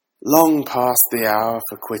Long past the hour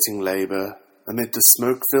for quitting labour, amid the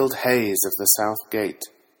smoke-filled haze of the south gate,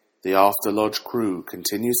 the after-lodge crew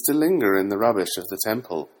continues to linger in the rubbish of the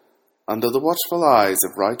temple, under the watchful eyes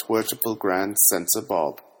of Right Worshipful Grand Censor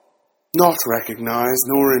Bob. Not recognised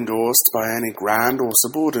nor endorsed by any grand or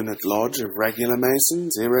subordinate lodge of regular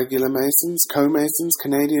Masons, irregular Masons, co-Masons,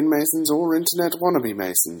 Canadian Masons, or Internet wannabe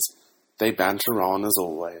Masons, they banter on as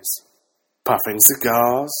always. Puffing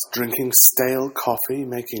cigars, drinking stale coffee,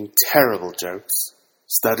 making terrible jokes,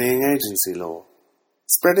 studying agency law,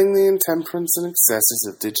 spreading the intemperance and excesses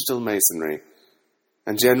of digital masonry,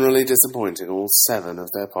 and generally disappointing all 7 of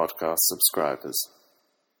their podcast subscribers.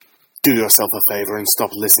 Do yourself a favour and stop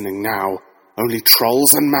listening now. Only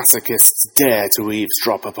trolls and masochists dare to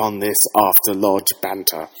eavesdrop upon this after-lodge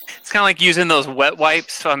banter. It's kind of like using those wet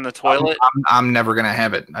wipes on the toilet. I'm never going to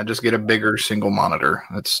have it. I just get a bigger single monitor.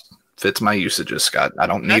 That's fits my usages, Scott. I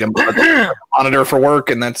don't need a monitor for work,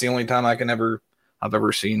 and that's the only time I've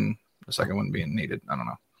ever seen the second one being needed. I don't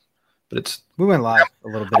know. But we went live a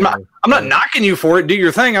little bit. I'm not knocking you for it. Do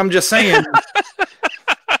your thing. I'm just saying.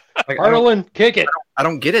 Harlan, kick it. I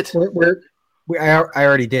don't get it. I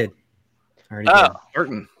already did.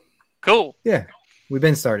 Starting. Cool. Yeah, we've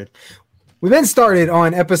been started. We've been started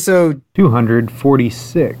on episode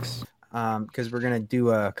 246. Because we're going to do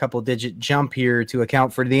a couple-digit jump here to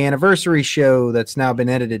account for the anniversary show that's now been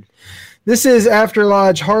edited. This is After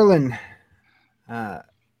Lodge Harlan.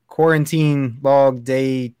 Quarantine log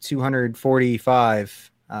day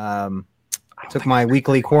 245. Took my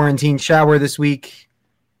weekly quarantine shower this week.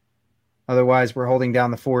 Otherwise, we're holding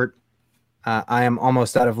down the fort. I am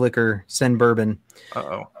almost out of liquor. Send bourbon.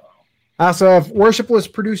 Uh-oh. I also have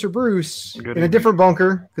worshipless producer Bruce in a different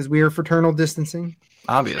bunker because we are fraternal distancing.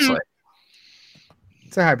 Obviously.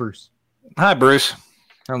 Say hi, Bruce. Hi, Bruce.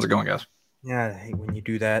 How's it going, guys? Yeah, I hate when you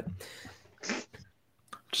do that.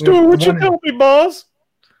 Just doing what you tell me, boss.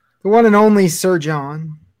 The one and only Sir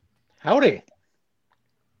John. Howdy.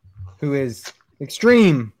 Who is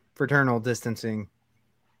extreme fraternal distancing.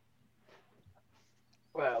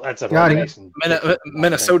 Well, that's a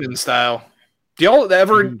Minnesotan style. Do y'all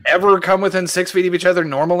ever come within 6 feet of each other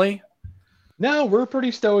normally? No, we're a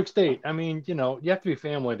pretty stoic state. I mean, you have to be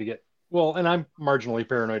family to get... Well, and I'm marginally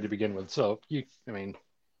paranoid to begin with. So, yeah.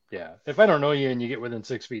 If I don't know you and you get within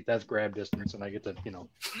 6 feet, that's grab distance, and I get to,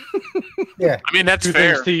 Yeah. I mean, that's do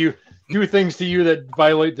fair. Do things to you that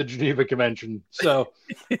violate the Geneva Convention. So,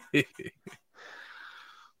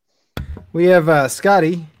 we have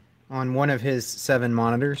Scotty on one of his 7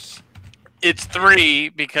 monitors. It's 3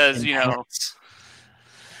 because, Yeah,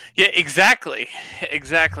 exactly.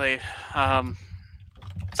 Exactly.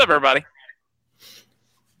 What's up, everybody?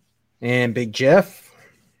 And Big Jeff.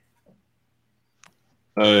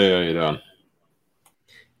 Hey, how you doing?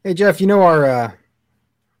 Hey, Jeff, our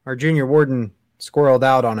junior warden squirreled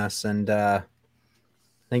out on us, and I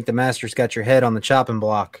think the master's got your head on the chopping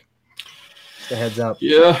block. Just a heads up.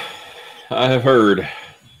 Yeah, I have heard.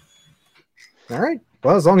 All right.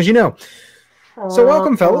 Well, as long as you know. So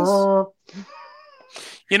welcome, fellas.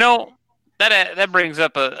 That brings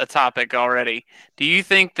up a topic already. Do you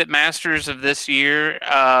think that Masters of this year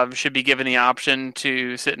should be given the option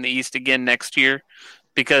to sit in the East again next year?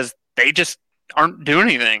 Because they just aren't doing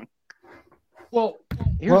anything. Well,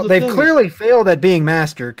 they've clearly failed at being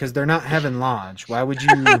master because they're not having lodge. Why would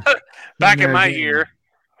you? Back in my year.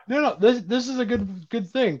 No. This is a good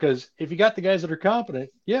thing because if you got the guys that are competent,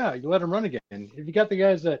 yeah, you let them run again. If you got the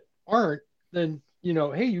guys that aren't, then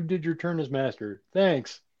hey, you did your turn as master.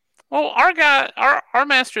 Thanks. Well, our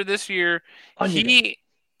master this year,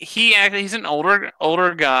 he's an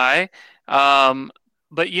older guy,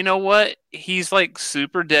 but you know what? He's like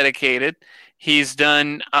super dedicated. He's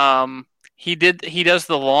done. He does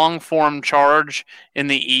the long form charge in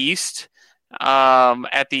the East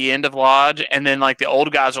at the end of Lodge, and then like the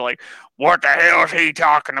old guys are like, "What the hell is he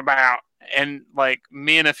talking about?" And like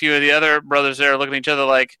me and a few of the other brothers there are looking at each other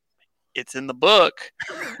like, it's in the book.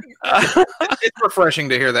 It's refreshing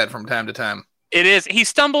to hear that from time to time. It is. He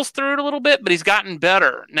stumbles through it a little bit, but he's gotten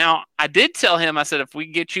better. Now, I did tell him, I said, if we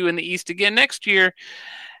get you in the East again next year,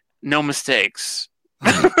 no mistakes.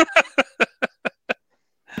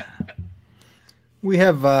 We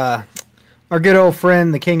have our good old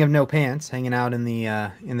friend, the King of No Pants, hanging out in the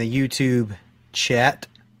YouTube chat.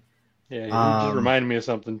 Yeah, you just reminded me of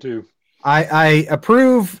something too. I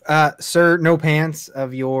approve, Sir No Pants,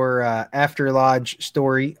 of your After Lodge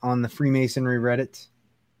story on the Freemasonry Reddit.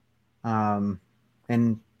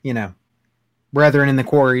 And brethren in the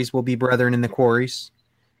quarries will be brethren in the quarries.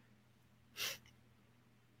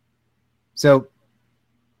 So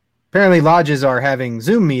apparently lodges are having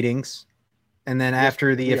Zoom meetings And then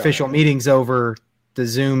after the official meeting's over, the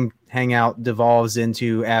Zoom hangout devolves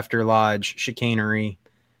into after lodge chicanery.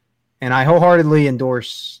 And I wholeheartedly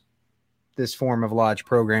endorse this form of lodge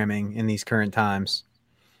programming in these current times.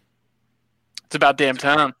 It's about damn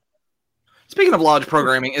time. Speaking of lodge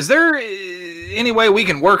programming, is there any way we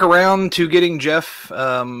can work around to getting Jeff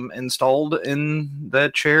installed in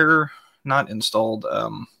that chair? Not installed,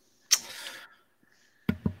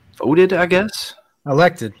 voted, I guess?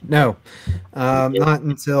 Elected. No. Not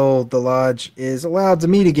until the lodge is allowed to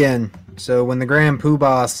meet again. So when the Grand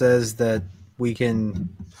Poobah says that we can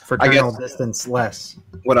fraternal distance less.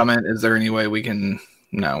 What I meant, is there any way we can...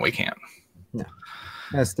 No, we can't. No.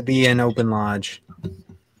 It has to be an open lodge.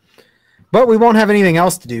 But we won't have anything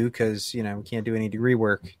else to do because, we can't do any degree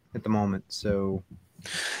work at the moment. So,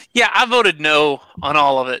 yeah, I voted no on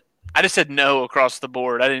all of it. I just said no across the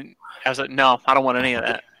board. I was like, no, I don't want any of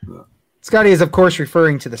that. Scotty is, of course,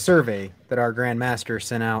 referring to the survey that our Grand Master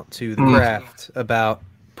sent out to the craft about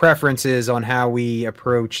preferences on how we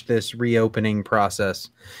approach this reopening process.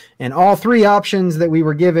 And all three options that we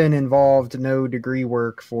were given involved no degree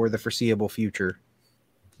work for the foreseeable future.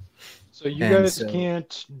 So you guys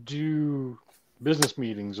can't do business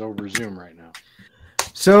meetings over Zoom right now.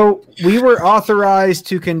 So we were authorized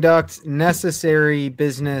to conduct necessary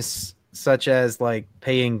business such as like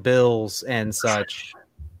paying bills and such,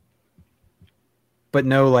 but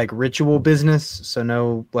no like ritual business. So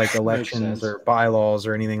no like elections or bylaws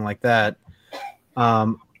or anything like that.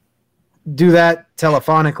 Do that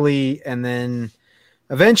telephonically, and then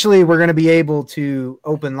eventually we're going to be able to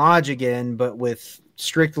open lodge again, but with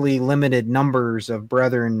strictly limited numbers of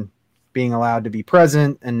brethren being allowed to be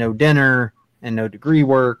present, and no dinner and no degree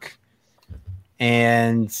work.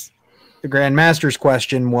 And the Grand Master's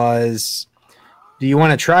question was, do you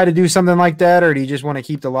want to try to do something like that, or do you just want to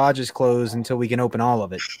keep the lodges closed until we can open all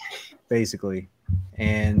of it, basically?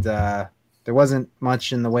 And there wasn't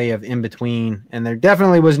much in the way of in between, and there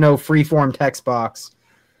definitely was no free-form text box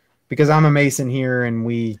because I'm a Mason here,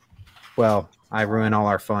 and I ruin all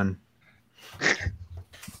our fun.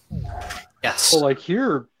 Yes. Well, like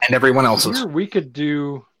here, and everyone else's. Here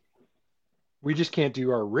we just can't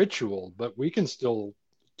do our ritual, but we can still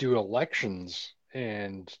do elections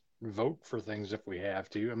and vote for things if we have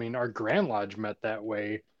to. I mean, our Grand Lodge met that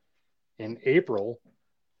way in April.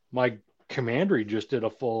 My commandery just did a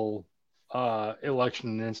full election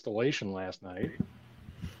and installation last night.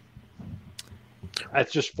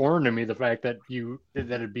 That's just foreign to me, the fact that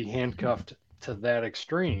it'd be handcuffed to that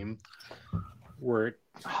extreme where it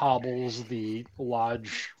hobbles the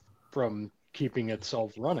lodge from keeping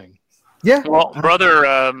itself running. Yeah. Well,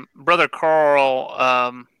 brother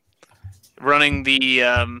Carl, running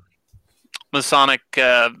the Masonic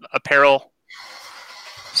apparel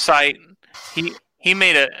site, he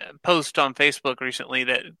made a post on Facebook recently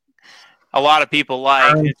that a lot of people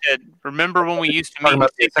liked. It said, "Remember when we used to meet?"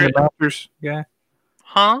 About the Ascended Masters guy?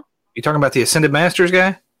 Huh? You talking about the Ascended Masters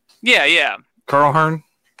guy? Yeah. Carl Hearn?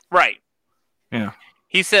 Right. Yeah.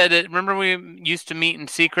 He said, remember we used to meet in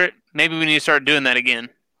secret? Maybe we need to start doing that again.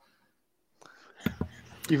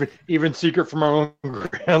 Even secret from our own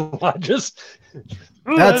Grand Lodges.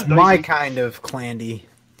 That's my kind of clandy.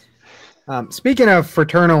 Speaking of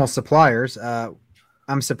fraternal suppliers,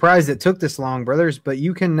 I'm surprised it took this long, brothers, but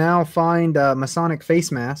you can now find Masonic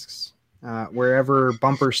face masks wherever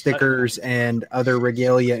bumper stickers and other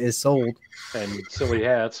regalia is sold. And silly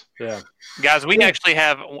hats, yeah. Guys, we actually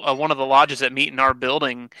have one of the lodges that meet in our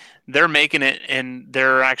building. They're making it, and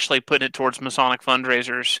they're actually putting it towards Masonic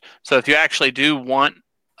fundraisers. So if you actually do want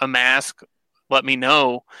a mask, let me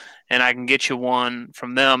know, and I can get you one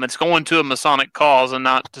from them. It's going to a Masonic cause and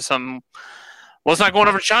not to some... Well, it's not going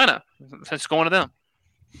over to China. It's going to them.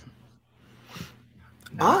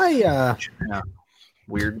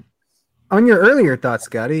 Weird. On your earlier thoughts,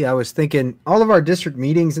 Scotty, I was thinking all of our district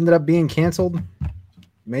meetings ended up being canceled.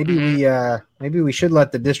 Maybe we should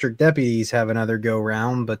let the district deputies have another go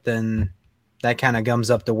round, but then that kind of gums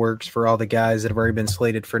up the works for all the guys that have already been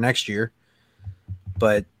slated for next year.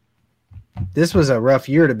 But this was a rough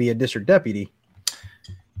year to be a district deputy.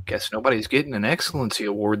 Guess nobody's getting an excellency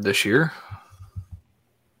award this year.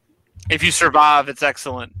 If you survive, it's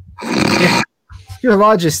excellent. Your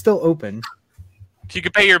lodge is still open. If you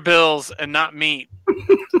could pay your bills and not meet.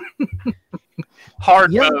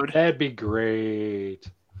 Hard mode. That'd be great.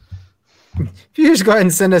 If you just go ahead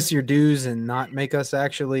and send us your dues and not make us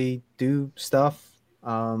actually do stuff,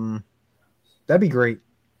 that'd be great.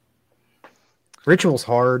 Ritual's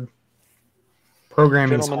hard.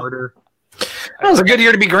 Programming's harder. That was a good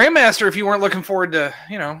year to be Grandmaster if you weren't looking forward to,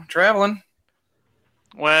 traveling.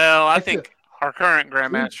 Well, I think Our current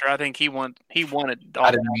Grandmaster, I think he wanted all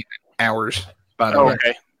I didn't mean hours, by the Oh, way.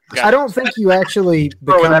 okay. I don't think you actually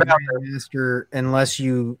Throwing become a that out there. Grandmaster unless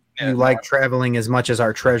you Yeah, like traveling as much as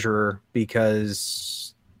our treasurer,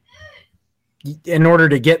 because in order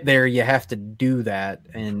to get there, you have to do that.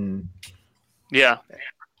 And Yeah.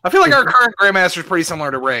 I feel like our current Grandmaster is pretty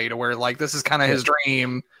similar to Ray, to where like this is kind of his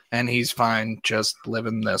dream, and he's fine just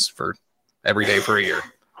living this for every day for a year.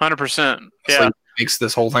 100%. Yeah. Sleep makes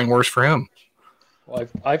this whole thing worse for him. Well,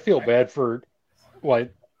 I feel bad for, well,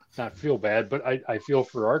 not feel bad, but I feel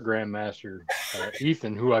for our Grandmaster,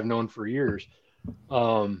 Ethan, who I've known for years.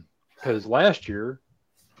 Because last year,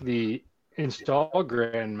 the installed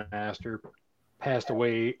Grandmaster passed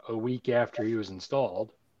away a week after he was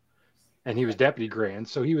installed, and he was Deputy Grand,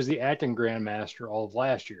 so he was the acting Grandmaster all of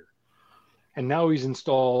last year. And now he's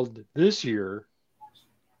installed this year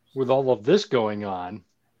with all of this going on.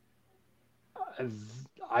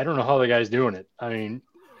 I don't know how the guy's doing it. I mean,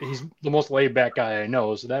 he's the most laid back guy I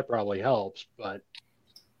know, so that probably helps. But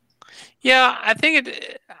Yeah, I think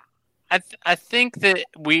I think that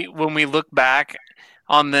when we look back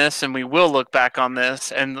on this, and we will look back on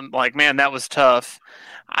this, and like, man, that was tough.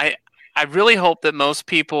 I really hope that most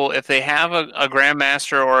people, if they have a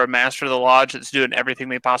Grandmaster or a Master of the Lodge that's doing everything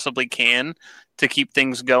they possibly can to keep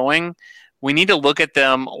things going, we need to look at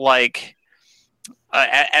them like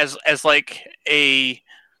as like a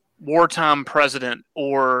wartime president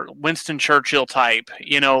or Winston Churchill type,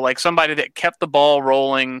 like somebody that kept the ball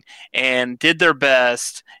rolling and did their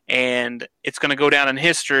best, and it's going to go down in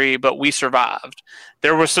history, but we survived.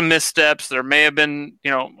 There were some missteps. There may have been,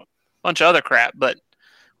 a bunch of other crap, but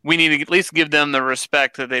we need to at least give them the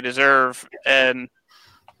respect that they deserve. And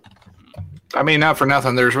I mean, not for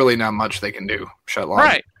nothing, there's really not much they can do. Shut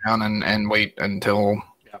lodges down and wait until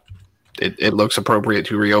it looks appropriate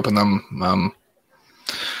to reopen them.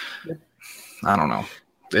 I don't know.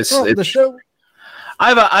 It's the show. I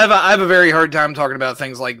have a very hard time talking about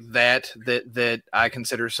things like that I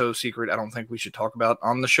consider so secret. I don't think we should talk about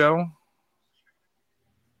on the show.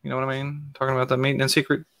 You know what I mean? Talking about the maintenance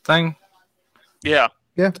secret thing. Yeah.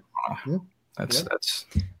 That's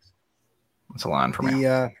a line for me.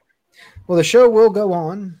 Well, the show will go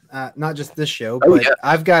on. Not just this show, but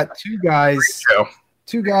I've got two guys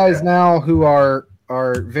now who are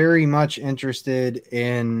very much interested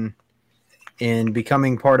in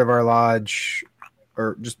becoming part of our lodge,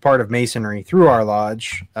 or just part of Masonry through our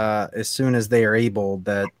lodge, as soon as they are able,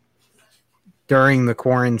 that during the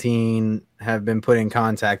quarantine have been put in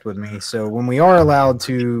contact with me. So when we are allowed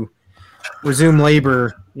to resume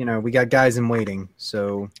labor, we got guys in waiting.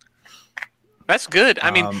 So that's good.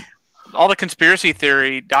 I mean, all the conspiracy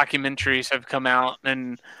theory documentaries have come out,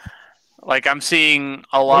 and like I'm seeing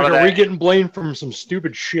a lot of that. Are we getting blamed from some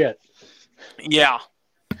stupid shit? Yeah.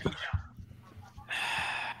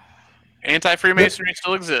 Anti-Freemasonry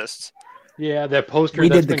still exists. Yeah, that poster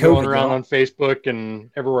that's been going around on Facebook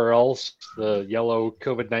and everywhere else, the yellow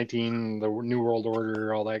COVID-19, the New World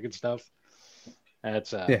Order, all that good stuff.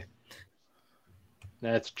 That's cheap.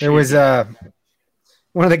 There was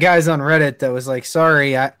one of the guys on Reddit that was like,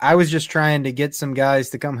 sorry, I was just trying to get some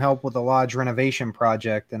guys to come help with the lodge renovation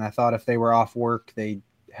project, and I thought if they were off work, they'd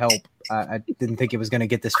help. I didn't think it was going to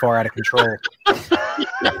get this far out of control.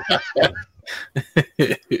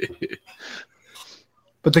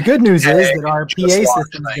 But the good news is that our PA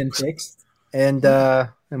system's been fixed, and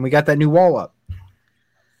we got that new wall up.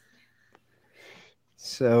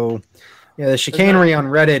 So, yeah, the chicanery on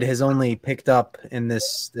Reddit has only picked up in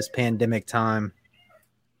this pandemic time.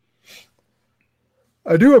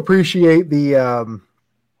 I do appreciate the a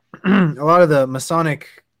lot of the Masonic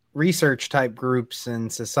research type groups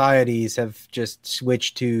and societies have just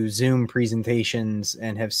switched to Zoom presentations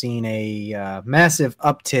and have seen a massive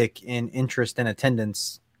uptick in interest and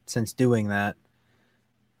attendance since doing that.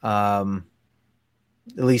 At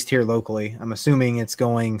least here locally. I'm assuming it's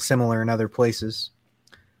going similar in other places.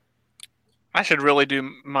 I should really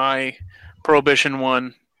do my Prohibition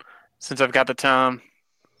one since I've got the time.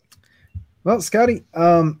 Well, Scotty,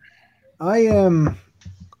 I am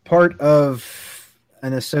part of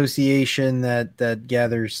an association that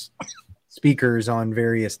gathers speakers on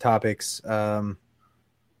various topics. I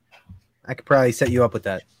could probably set you up with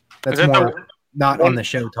that. That's more not on the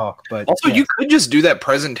show talk, but also you could just do that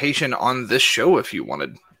presentation on this show if you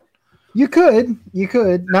wanted. You could,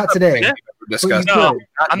 not today. Discuss. No,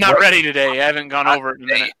 I'm not ready today. I haven't gone over it in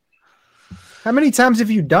a minute. How many times have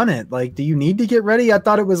you done it? Like, do you need to get ready? I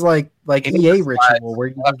thought it was like EA ritual where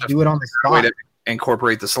you just do it on the spot.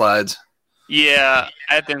 Incorporate the slides. Yeah,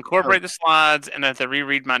 I have to incorporate the slides and I have to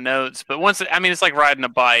reread my notes. But it's like riding a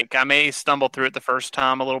bike. I may stumble through it the first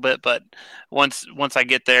time a little bit, but once I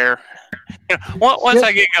get there, once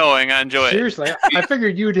I get going, I enjoy it. Seriously, I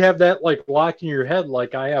figured you'd have that like locked in your head,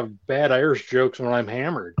 like I have bad Irish jokes when I'm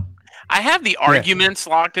hammered. I have the arguments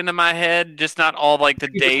locked into my head, just not all like the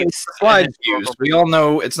dates. Slides used. We all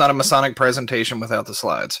know it's not a Masonic presentation without the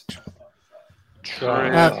slides.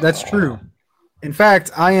 That's true. In fact,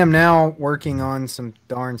 I am now working on some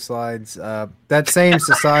darn slides. That same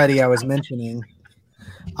society I was mentioning,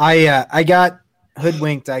 I got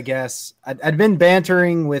hoodwinked, I guess. I'd been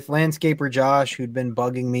bantering with landscaper Josh, who'd been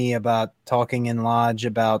bugging me about talking in Lodge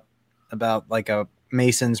about like a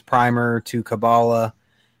Mason's primer to Kabbalah.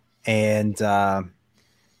 And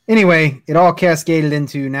anyway, it all cascaded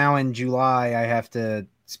into now in July, I have to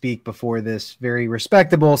speak before this very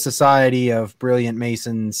respectable society of brilliant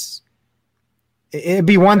Masons. It'd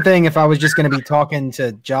be one thing if I was just going to be talking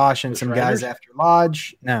to Josh and some guys after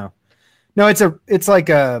Lodge. No, it's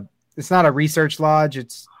not a research lodge.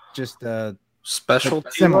 It's just a special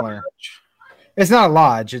similar. Lodge? It's not a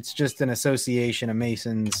lodge. It's just an association of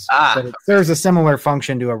Masons. But it serves a similar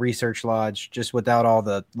function to a research lodge, just without all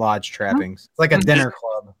the lodge trappings. It's like a dinner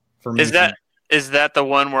club for Masons. Is that the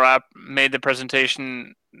one where I made the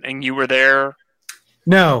presentation and you were there?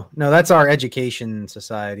 No, that's our education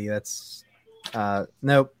society. That's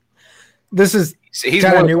nope. This is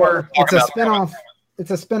kind of newer. It's a spinoff. It's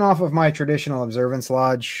a spinoff of my traditional observance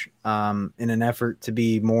lodge, in an effort to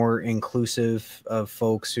be more inclusive of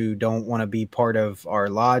folks who don't want to be part of our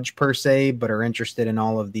lodge per se, but are interested in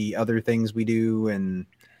all of the other things we do. And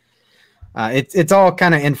it's all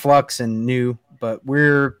kind of in flux and new, but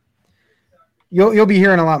you'll be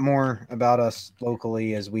hearing a lot more about us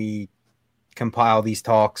locally as we compile these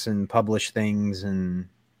talks and publish things and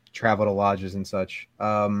travel to lodges and such.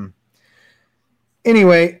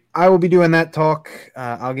 Anyway, I will be doing that talk.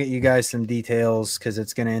 I'll get you guys some details because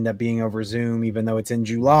it's going to end up being over Zoom, even though it's in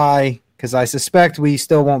July, because I suspect we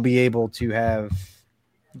still won't be able to have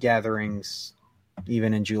gatherings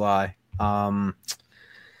even in July. But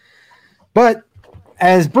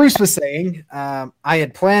as Bruce was saying, I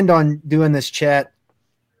had planned on doing this chat,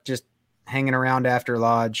 just hanging around after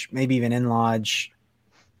Lodge, maybe even in Lodge,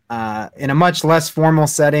 in a much less formal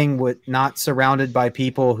setting, with not surrounded by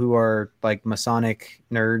people who are like Masonic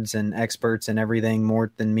nerds and experts and everything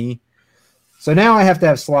more than me. So now I have to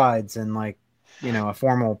have slides and a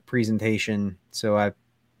formal presentation. So I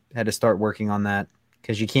had to start working on that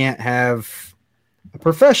because you can't have a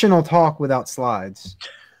professional talk without slides.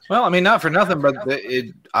 Well, I mean, not for nothing, but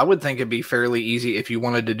I would think it'd be fairly easy if you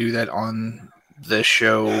wanted to do that on this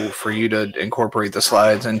show for you to incorporate the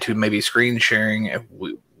slides into maybe screen sharing. If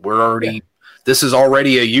this is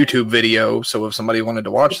already a YouTube video, so if somebody wanted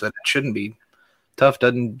to watch that, it shouldn't be tough.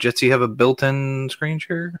 Doesn't Jitsi have a built-in screen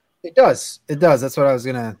share? It does. That's what I was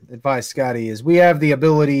going to advise Scotty, is we have the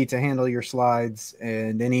ability to handle your slides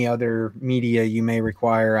and any other media you may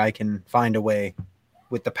require. I can find a way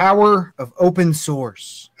with the power of open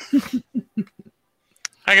source.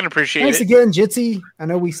 I can appreciate Thanks it. Again, Jitsi. I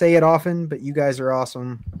know we say it often, but you guys are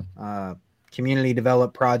awesome. Community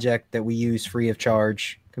developed project that we use free of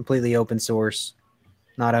charge, completely open source,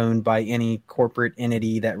 not owned by any corporate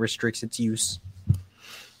entity that restricts its use.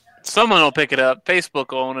 Someone will pick it up.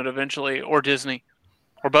 Facebook will own it eventually, or Disney,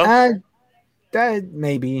 or both.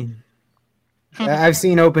 Maybe. I've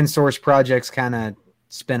seen open source projects kind of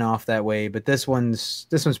spin off that way, but this one's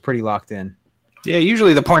pretty locked in. Yeah,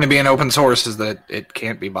 usually the point of being open source is that it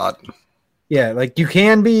can't be bought. Yeah, like you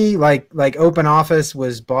can be like OpenOffice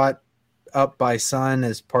was bought up by Sun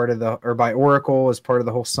as part of by Oracle as part of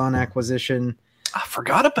the whole Sun acquisition. I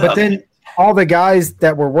forgot about it. But then all the guys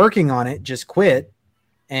that were working on it just quit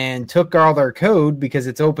and took all their code because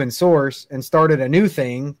it's open source and started a new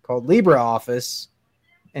thing called LibreOffice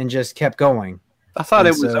and just kept going. I thought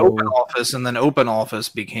it was OpenOffice and then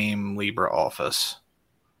OpenOffice became LibreOffice.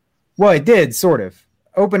 Well, it did, sort of.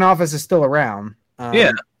 OpenOffice is still around.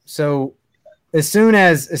 Yeah. So as soon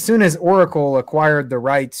as Oracle acquired the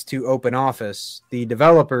rights to OpenOffice, the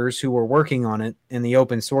developers who were working on it in the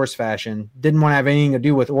open source fashion didn't want to have anything to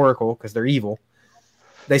do with Oracle because they're evil.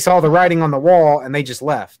 They saw the writing on the wall and they just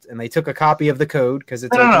left. And they took a copy of the code because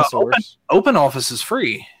it's open source. OpenOffice is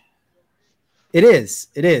free. It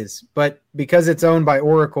is. But because it's owned by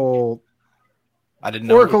Oracle, I didn't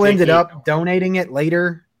know. Oracle ended up donating it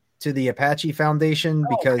later to the Apache Foundation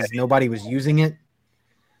because nobody was using it.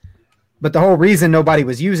 But the whole reason nobody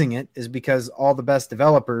was using it is because all the best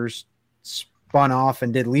developers spun off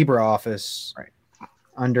and did LibreOffice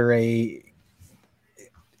under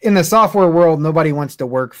in the software world, nobody wants to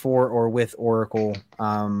work for or with Oracle.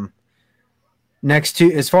 Next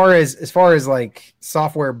to as far as like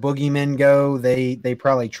software boogeymen go, they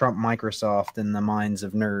probably trump Microsoft in the minds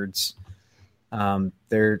of nerds.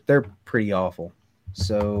 They're pretty awful.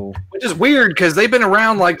 So, which is weird because they've been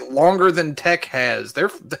around like longer than tech has. They're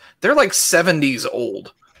like 70s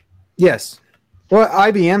old. Yes. Well,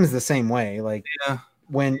 IBM's the same way. Like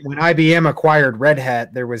when IBM acquired Red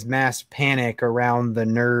Hat, there was mass panic around the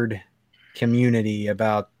nerd community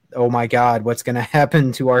about, oh my God, what's going to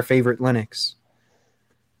happen to our favorite Linux?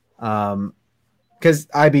 Because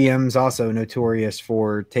IBM's also notorious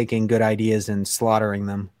for taking good ideas and slaughtering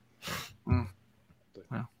them.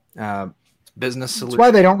 Business solution. That's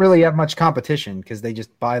why they don't really have much competition, because they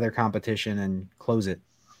just buy their competition and close it.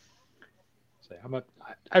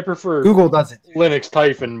 I prefer Google does it. Linux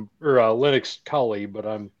Typhon or Linux Kali, but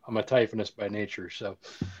I'm a Typhonist by nature, so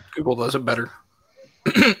Google does it better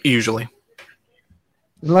usually,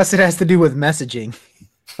 unless it has to do with messaging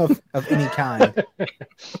of any kind.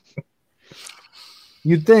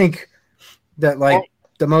 You'd think that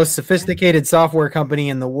the most sophisticated software company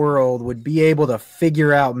in the world would be able to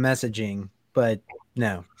figure out messaging, but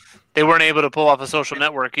no. They weren't able to pull off a social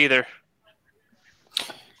network either.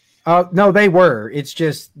 No, they were. It's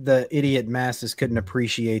just the idiot masses couldn't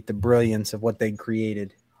appreciate the brilliance of what they'd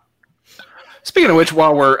created. Speaking of which,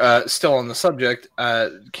 while we're still on the subject,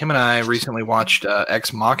 Kim and I recently watched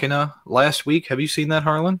Ex Machina last week. Have you seen that,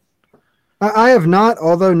 Harlan? I have not,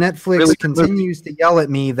 although Netflix Really? continues to yell at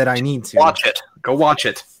me that I need to. Watch it. Go watch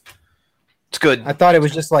it. It's good. I thought it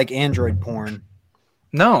was just like Android porn.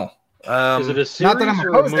 No. is it a series Not that I'm or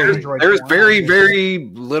a opposed to movie? Android There's porn. very, very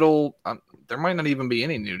little. There might not even be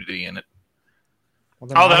any nudity in it. Well,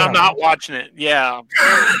 then Oh, I then I'm don't not know. watching it. Yeah.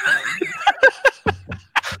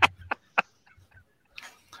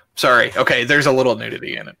 Sorry. Okay, there's a little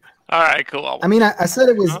nudity in it. All right, cool. I mean, I said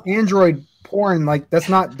it was Android porn. Like, that's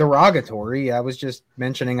not derogatory. I was just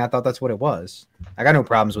mentioning I thought that's what it was. I got no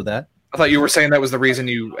problems with that. I thought you were saying that was the reason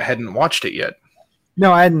you hadn't watched it yet.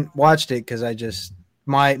 No, I hadn't watched it because I just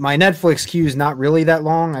my Netflix queue is not really that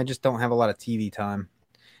long. I just don't have a lot of TV time,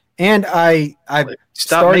 and I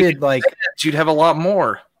Stop started making like sense. You'd have a lot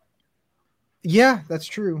more. yeah, that's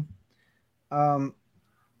true. I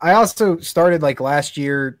also started like last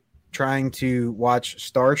year trying to watch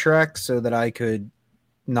Star Trek so that I could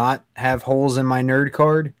not have holes in my nerd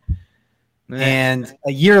card. And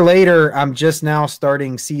a year later, I'm just now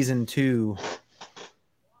starting season 2.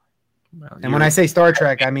 Well, And when I say Star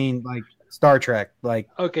Trek, I mean like Star Trek, like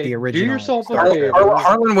Okay, the original do yourself Star a Trek. favor.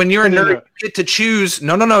 Harlan, when you're a No, nerd, no. you get to choose.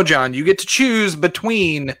 No, John. You get to choose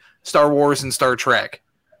between Star Wars and Star Trek.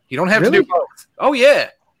 You don't have to Really? do both. Oh yeah,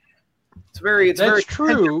 it's very That's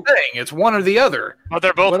true. thing. It's one or the other. But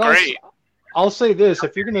they're both But great. I'll say this: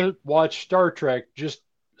 if you're going to watch Star Trek, just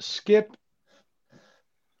skip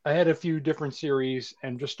ahead a few different series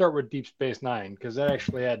and just start with Deep Space Nine, because that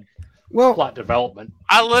actually had Well, plot development.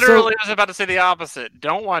 I literally was about to say the opposite.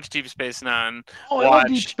 Don't watch Deep Space Nine. Oh, I love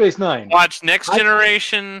Deep Space Nine. Watch Next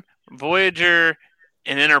Generation, Voyager,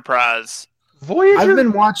 and Enterprise. Voyager. I've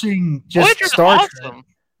been watching just Voyager's Star Trek, awesome.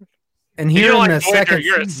 and If you here don't in like the Voyager, second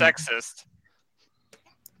you're a season, sexist.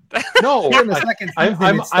 No, here in the second season,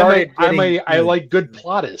 I'm it started I getting- like good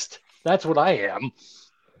plottist. That's what I am.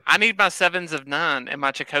 I need my 7s of 9 and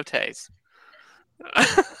my Chakotay's.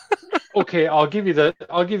 Okay, I'll give you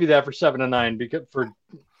that for 7 and 9 because for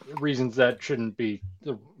reasons that shouldn't be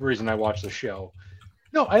the reason I watch the show.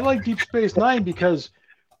 No, I like Deep Space Nine because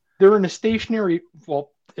they're in a stationary,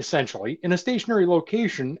 well, essentially in a stationary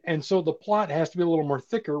location, and so the plot has to be a little more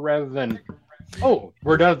thicker rather than, oh,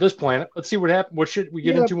 we're done at this planet. Let's see what happens. What should we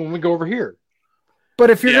get Yeah. into when we go over here? But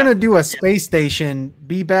if you're Yeah. gonna do a space station,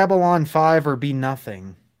 be Babylon 5 or be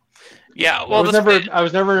nothing. Yeah, well, I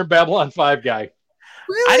was never a Babylon 5 guy.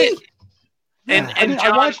 I didn't. And Yeah. and I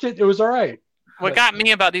John, watched it. It was all right. what got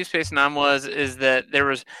me about Deep Space Nine is that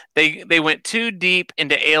they went too deep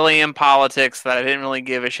into alien politics that I didn't really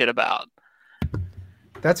give a shit about.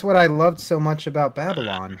 That's what I loved so much about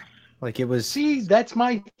Babylon. Like it was. See, that's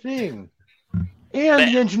my thing.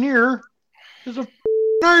 And the engineer is a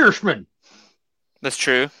Irishman. That's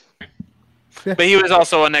true. Yeah. But he was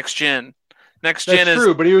also a next gen. Next gen That's is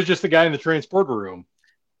true, but he was just the guy in the transporter room.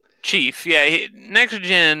 Chief. Yeah, next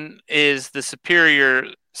gen is the superior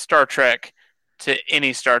Star Trek to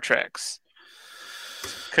any Star Treks.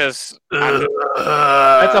 Because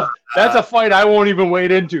That's a fight I won't even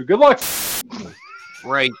wade into. Good luck.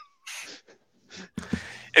 Right.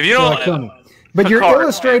 if you don't, But you're Picard.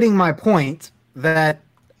 illustrating my point that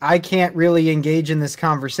I can't really engage in this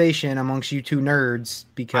conversation amongst you two nerds I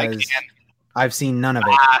because can. I've seen none of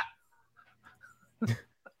it.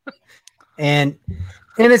 And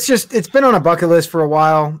it's been on a bucket list for a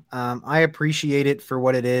while. I appreciate it for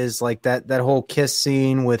what it is. Like that whole kiss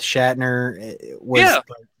scene with Shatner was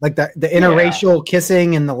like the interracial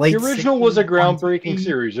kissing in the late. The original 60s, was a groundbreaking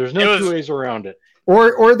series. There's no two ways around it.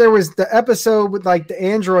 Or there was the episode with like the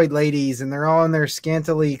android ladies and they're all in their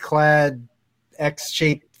scantily clad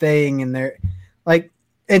X-shaped thing and they're like,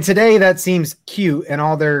 and today that seems cute and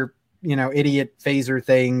all their, idiot phaser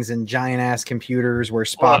things and giant ass computers where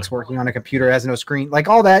Spock's working on a computer, has no screen, like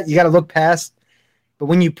all that you got to look past. But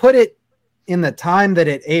when you put it in the time that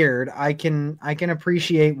it aired, I can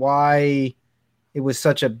appreciate why it was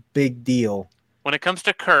such a big deal. When it comes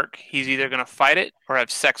to Kirk, he's either going to fight it or have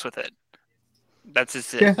sex with it. That's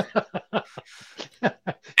just it. Yeah.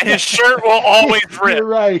 And his shirt will always rip. You're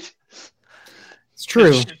right. It's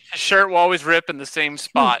true. His shirt will always rip in the same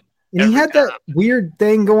spot. And he had that weird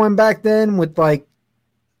thing going back then with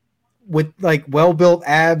well-built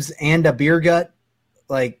abs and a beer gut.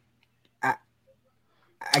 Like, I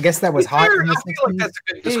guess that was hot. In the I feel like that's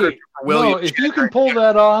a good description for No, William. if you can pull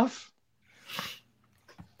that off,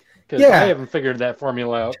 because I haven't figured that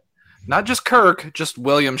formula out. Not just Kirk, just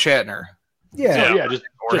William Shatner. Yeah, just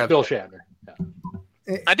Bill Shatner. Yeah.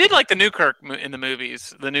 I did like the new Kirk in the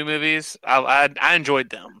movies. The new movies, I enjoyed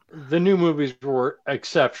them. The new movies were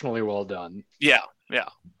exceptionally well done. Yeah.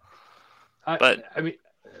 I mean,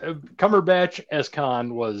 Cumberbatch as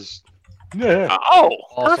Khan was awesome.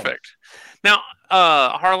 Perfect. Now,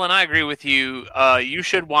 Harlan, I agree with you. You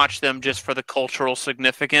should watch them just for the cultural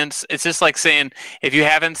significance. It's just like saying if you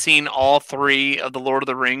haven't seen all three of the Lord of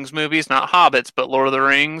the Rings movies, not Hobbits, but Lord of the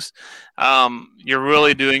Rings, you're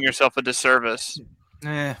really doing yourself a disservice.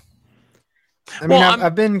 I mean,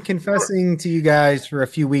 I've been confessing to you guys for a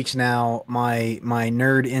few weeks now my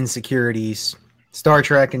nerd insecurities. Star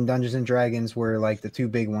Trek and Dungeons and Dragons were like the two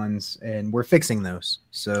big ones, and we're fixing those.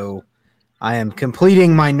 So I am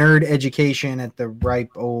completing my nerd education at the ripe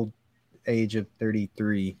old age of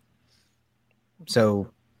 33.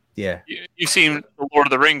 So, yeah. You've seen the Lord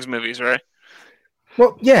of the Rings movies, right?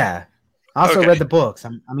 Well, yeah. I also read the books.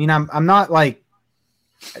 I'm not like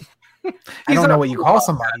I don't know what you call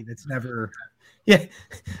somebody that's never. Yeah,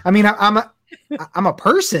 I mean, I'm a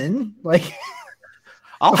person. Like,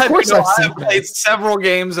 I'll have you know, I've played several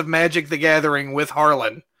games of Magic the Gathering with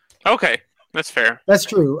Harlan. Okay, that's fair. That's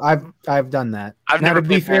true. I've done that. To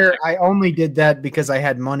be fair, I only did that because I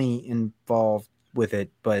had money involved with it.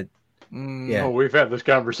 But yeah, we've had this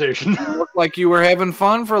conversation. Looked like you were having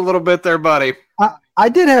fun for a little bit there, buddy. I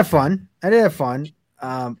did have fun.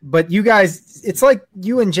 But you guys, it's like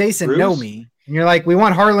you and Jason know me. And you're like, we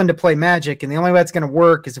want Harlan to play Magic, and the only way that's going to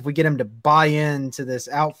work is if we get him to buy into this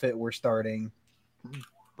outfit we're starting.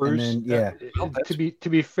 Bruce, and then, to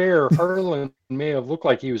be fair, Harlan may have looked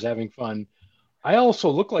like he was having fun. I also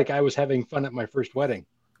look like I was having fun at my first wedding.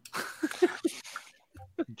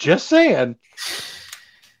 Just saying.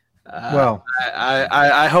 Well,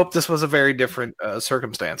 I hope this was a very different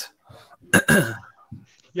circumstance.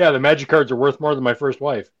 Yeah, the Magic cards are worth more than my first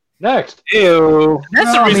wife. Next. Ew.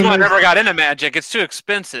 That's the reason why I never got into Magic. It's too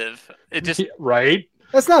expensive. It just right.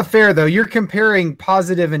 That's not fair, though. You're comparing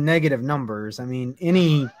positive and negative numbers. I mean,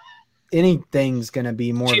 anything's going to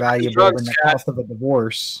be more valuable than the cost of a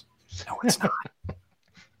divorce. No, it's not.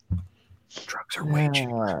 Drugs are way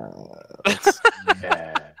cheaper.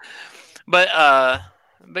 But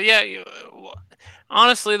yeah.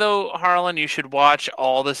 Honestly, though, Harlan, you should watch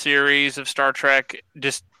all the series of Star Trek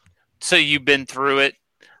just so you've been through it.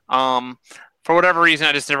 For whatever reason,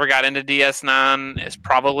 I just never got into DS9. It's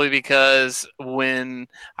probably because when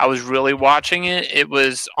I was really watching it, it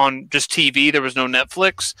was on just TV. There was no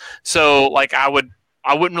Netflix. So, like, I wouldn't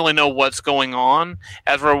really know what's going on.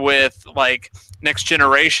 As we're with, like, Next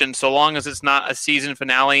Generation, so long as it's not a season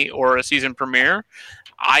finale or a season premiere,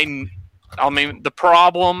 I mean, the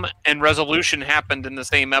problem and resolution happened in the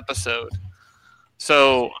same episode.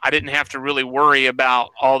 So I didn't have to really worry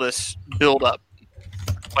about all this build-up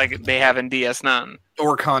like they have in DS9.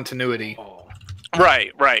 Or continuity.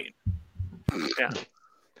 Right. Yeah.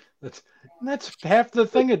 That's half the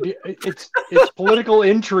thing. It's political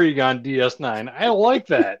intrigue on DS9. I like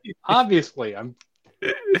that. Obviously, I'm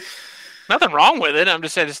nothing wrong with it. I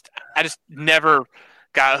just never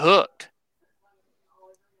got hooked.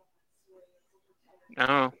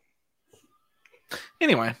 Oh.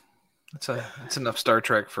 Anyway, that's enough Star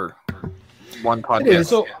Trek for one podcast.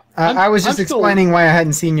 So I was just explaining why I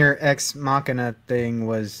hadn't seen your Ex Machina thing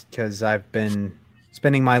was because I've been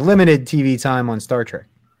spending my limited TV time on Star Trek.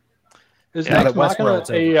 Is Ex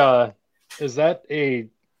Machina is that a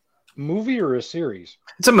movie or a series?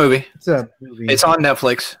 It's a movie. It's a movie. It's on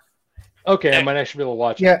Netflix. Okay, I might actually be able to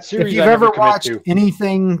watch Yeah, it. Series if you've I never ever commit watched to.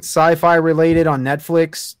 anything sci-fi related on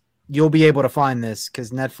Netflix, you'll be able to find this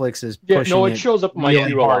because Netflix is Yeah, pushing no, it shows up in my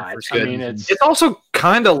really queue a hard lot. for I good mean, reasons. it's It's also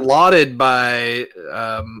kind of lauded by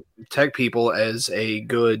tech people as a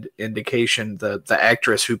good indication. The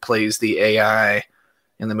actress who plays the AI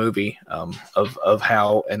in the movie of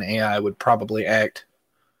how an AI would probably act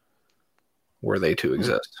were they to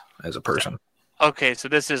exist as a person. Okay, so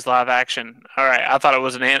this is live action. All right, I thought it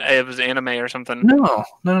was it was anime or something. No.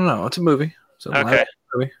 It's a movie. So Okay.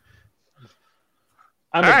 movie.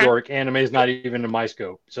 I'm All a right. dork. Anime is not even in my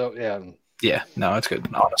scope. So yeah, Yeah, no, it's good.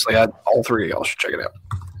 Honestly, all three of y'all should check it out.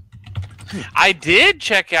 I did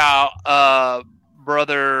check out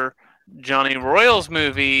brother Johnny Royal's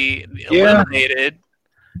movie Yeah. Eliminated,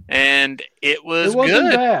 and it was it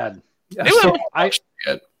wasn't good. bad. Yeah, It was- still I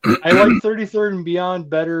it. I like 33rd and Beyond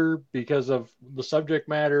better because of the subject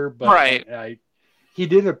matter, but Right. he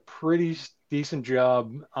did a pretty decent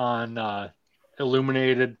job on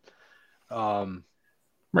Illuminated.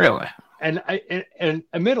 Really. And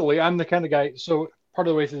admittedly, I'm the kind of guy. So part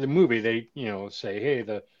of the way through the movie, they say, hey,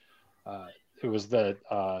 it was the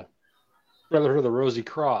Brotherhood of the Rosy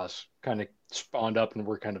Cross kind of spawned up, and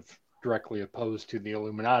we're kind of directly opposed to the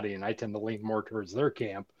Illuminati, and I tend to lean more towards their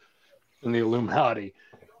camp than the Illuminati.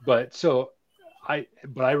 But I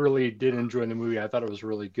really did enjoy the movie. I thought it was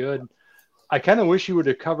really good. I kind of wish you would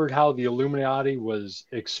have covered how the Illuminati was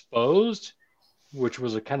exposed, which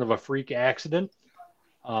was a kind of a freak accident.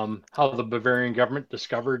 How the Bavarian government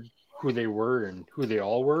discovered who they were and who they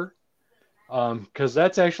all were. Because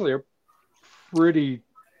that's actually a pretty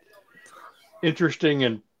interesting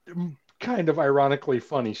and kind of ironically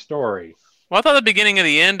funny story. Well, I thought the beginning of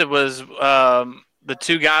the end was the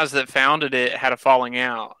two guys that founded it had a falling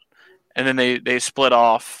out, and then they split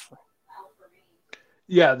off.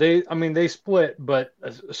 Yeah, they split, but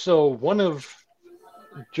so one of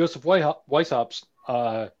Joseph Weishaupt's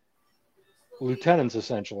lieutenants,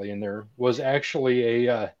 essentially, in there was actually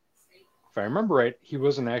if I remember right, he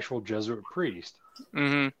was an actual Jesuit priest.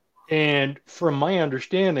 Mm-hmm. And from my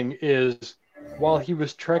understanding is while he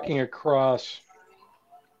was trekking across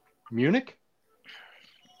Munich,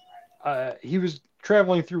 he was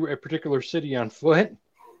traveling through a particular city on foot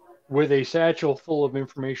with a satchel full of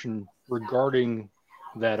information regarding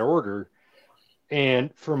that order.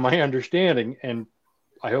 And from my understanding, and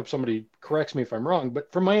I hope somebody corrects me if I'm wrong,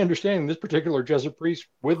 but from my understanding, this particular Jesuit priest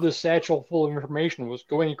with this satchel full of information was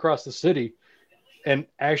going across the city and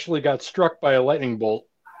actually got struck by a lightning bolt.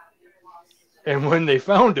 And when they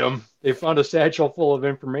found him, they found a satchel full of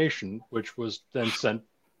information, which was then sent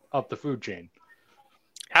up the food chain.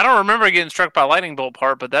 I don't remember getting struck by a lightning bolt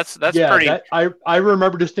part, but that's pretty. I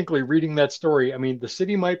remember distinctly reading that story. I mean, the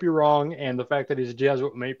city might be wrong, and the fact that he's a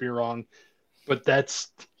Jesuit might be wrong, but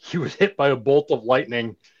he was hit by a bolt of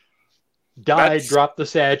lightning, died, dropped the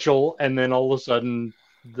satchel, and then all of a sudden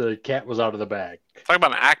the cat was out of the bag. Talk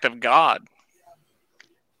about an act of God.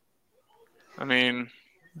 I mean,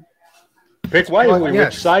 pick wisely Well,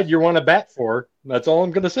 yes. which side you want to bat for. That's all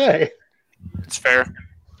I'm going to say. it's fair.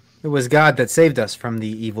 It was God that saved us from the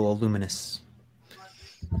evil Illuminists.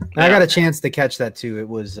 And I got a chance to catch that too. It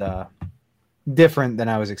was different than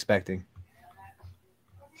I was expecting.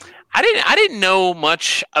 I didn't know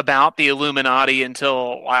much about the Illuminati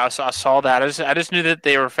until I saw that. I just knew that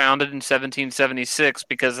they were founded in 1776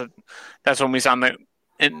 because that's when we signed the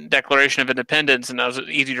Declaration of Independence, and that was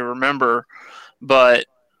easy to remember. But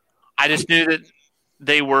I just knew that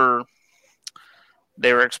they were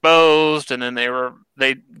exposed, and then they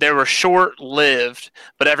were short-lived.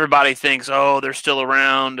 But everybody thinks, oh, they're still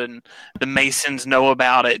around, and the Masons know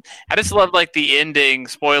about it. I just love like the ending.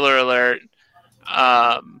 Spoiler alert.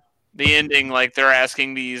 The ending, like they're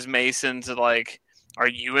asking these Masons, like, "Are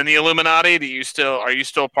you in the Illuminati? Are you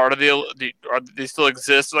still part of the? Are they still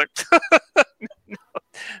exist?" Like,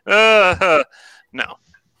 no.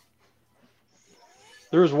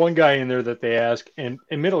 There was one guy in there that they asked, and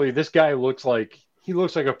admittedly, this guy looks like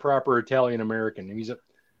a proper Italian American. He's a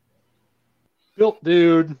built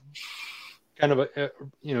dude, kind of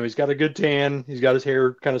he's got a good tan. He's got his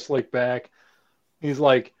hair kind of slicked back. He's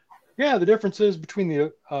like, yeah, the difference is between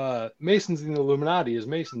the Masons and the Illuminati is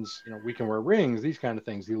Masons, we can wear rings, these kind of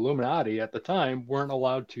things. The Illuminati at the time weren't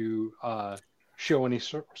allowed to show any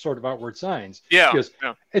sort of outward signs. Yeah, because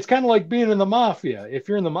it's kind of like being in the mafia. If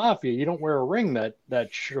you're in the mafia, you don't wear a ring that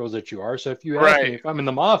shows that you are. So if you ask me if I'm in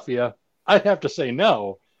the mafia, I'd have to say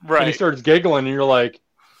no. Right. And he starts giggling, and you're like,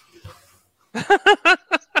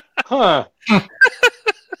 huh.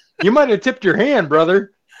 You might have tipped your hand,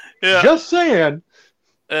 brother. Yeah. Just saying.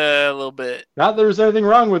 A little bit. Not that there's anything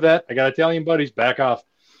wrong with that. I got Italian buddies. Back off.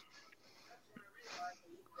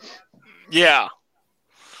 Yeah.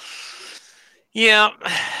 Yeah.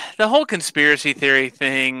 The whole conspiracy theory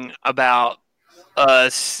thing about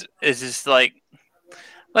us is just like,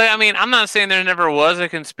 I mean, I'm not saying there never was a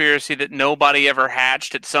conspiracy that nobody ever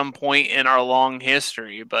hatched at some point in our long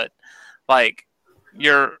history, but like,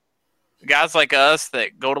 you're guys like us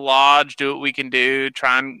that go to lodge, do what we can do,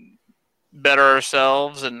 try and better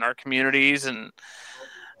ourselves and our communities and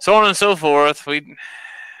so on and so forth.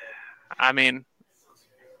 I mean,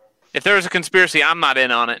 if there was a conspiracy, I'm not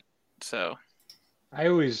in on it. So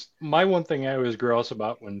my one thing I always grouse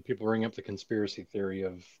about when people bring up the conspiracy theory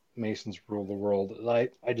of Masons rule the world, I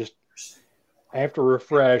have to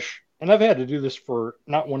refresh, and I've had to do this for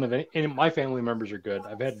not one of any my family members are good.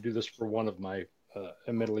 I've had to do this for one of my,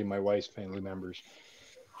 admittedly my wife's family members,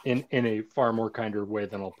 in a far more kinder way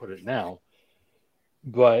than I'll put it now.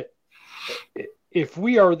 But if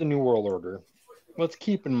we are the New World Order, let's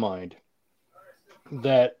keep in mind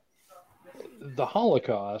that the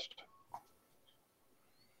Holocaust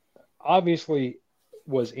obviously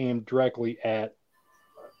was aimed directly at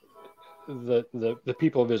the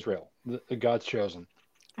people of Israel, the God's chosen.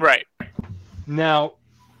 right. Now,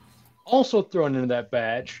 also thrown into that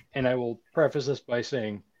batch, and I will preface this by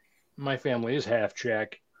saying my family is half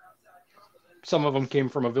Czech. Some of them came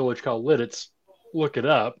from a village called Liditz. Look it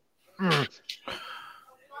up.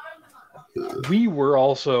 We were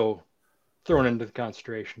also thrown into the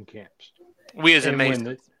concentration camps. We as And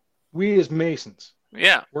Masons. we as Masons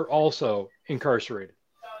Yeah. were also incarcerated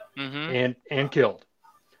Mm-hmm. and killed.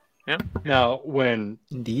 Yeah. Now, when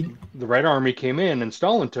Indeed. the Red Army came in and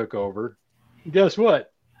Stalin took over, guess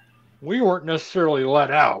what? We weren't necessarily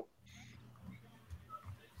let out.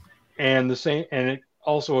 And it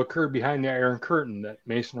also occurred behind the Iron Curtain that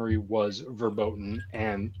Masonry was verboten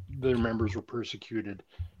and their members were persecuted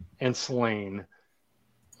and slain.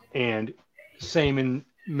 And same in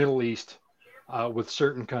Middle East with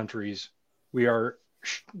certain countries, we are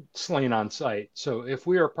slain on sight. So if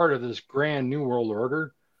we are part of this grand New World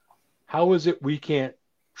Order, how is it we can't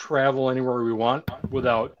travel anywhere we want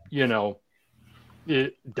without,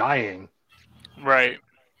 it dying? Right.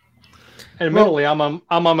 And admittedly, I'm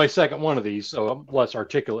on my second one of these, so I'm less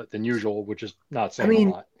articulate than usual, which is not saying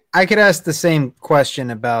a lot. I could ask the same question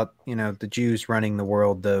about, the Jews running the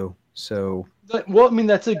world, though. So, Well, I mean,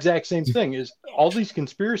 that's the exact same thing. Is all these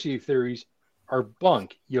conspiracy theories are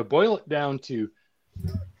bunk. You boil it down to,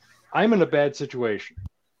 I'm in a bad situation.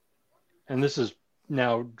 And this is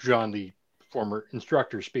now John, the former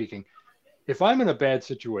instructor, speaking. If I'm in a bad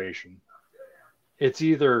situation, it's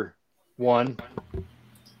either one,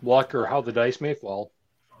 luck or how the dice may fall,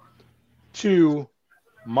 two,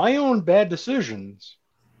 my own bad decisions,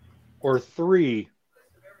 or three,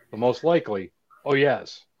 the most likely, oh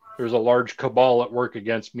yes, there's a large cabal at work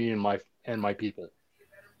against me and my people.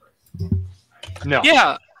 No.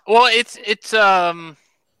 Yeah. Well, it's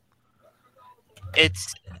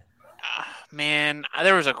man,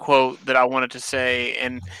 there was a quote that I wanted to say,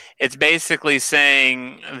 and it's basically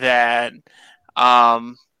saying that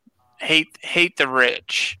hate the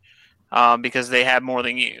rich because they have more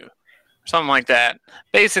than you, something like that.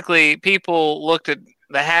 Basically, people looked at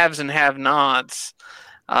the haves and have-nots.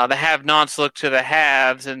 The have-nots look to the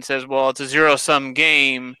haves and says, well, it's a zero-sum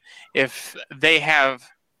game. If they have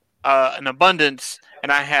an abundance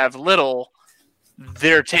and I have little,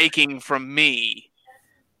 they're taking from me.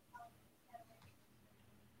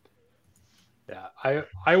 Yeah,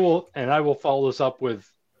 I will follow this up with,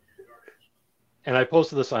 and I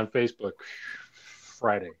posted this on Facebook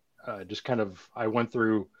Friday. I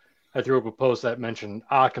threw up a post that mentioned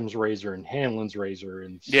Occam's razor and Hanlon's razor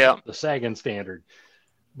and the Sagan standard.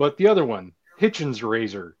 But the other one, Hitchens'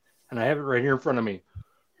 razor, and I have it right here in front of me.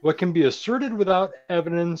 What can be asserted without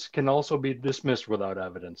evidence can also be dismissed without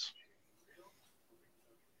evidence.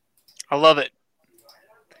 I love it.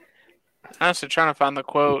 I'm also trying to find the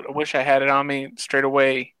quote. I wish I had it on me straight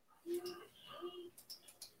away.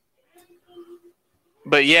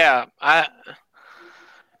 But yeah, I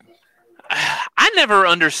never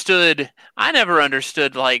understood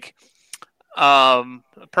like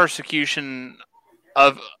persecution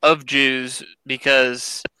of Jews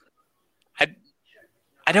because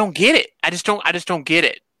I don't get it. I just don't get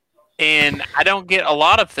it. And I don't get a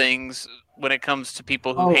lot of things when it comes to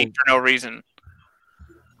people who hate for no reason.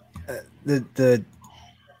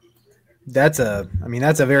 That's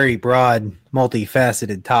a very broad,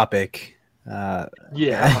 multifaceted topic.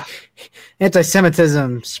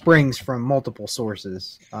 Anti-Semitism springs from multiple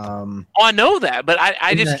sources. I know that, but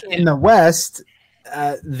I just can't. In the West,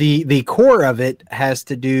 the core of it has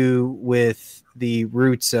to do with the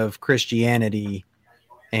roots of Christianity,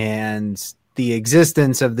 and the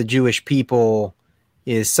existence of the Jewish people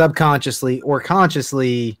is subconsciously or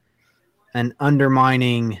consciously an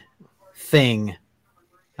undermining thing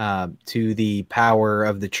to the power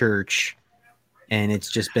of the church. And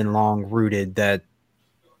it's just been long rooted that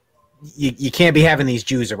you can't be having these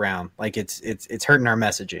Jews around. Like it's hurting our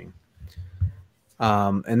messaging.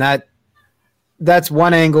 And that's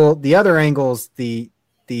one angle. The other angle is the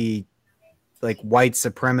like white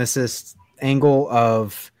supremacist angle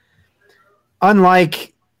of,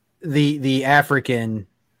 unlike the African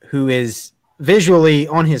who is visually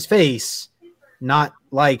on his face not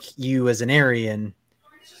like you as an Aryan,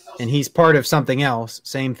 and he's part of something else.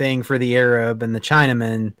 Same thing for the Arab and the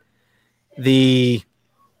Chinaman. The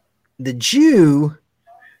Jew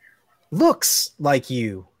looks like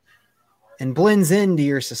you and blends into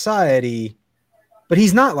your society, but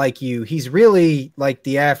he's not like you. He's really like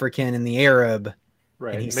the African and the Arab,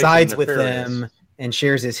 Right. and he Makes it sides with nefarious. them and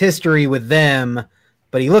shares his history with them,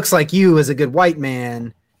 but he looks like you as a good white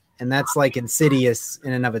man, and that's like insidious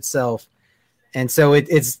in and of itself. And so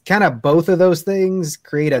it's kind of both of those things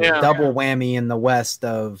create a double whammy in the West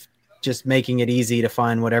of just making it easy to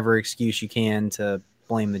find whatever excuse you can to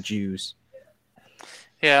blame the Jews.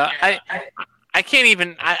 Yeah, I can't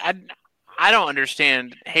even I don't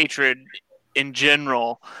understand hatred in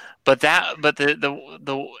general, but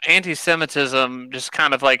the anti-Semitism just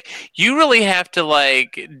kind of like, you really have to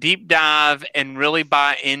like deep dive and really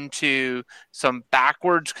buy into some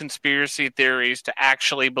backwards conspiracy theories to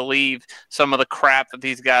actually believe some of the crap that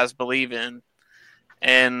these guys believe in.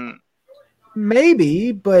 And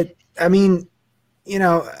maybe, but I mean, you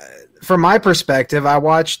know, from my perspective, I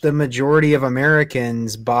watch the majority of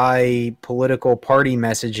Americans buy political party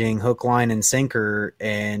messaging hook, line, and sinker,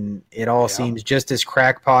 and it all seems just as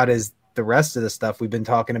crackpot as the rest of the stuff we've been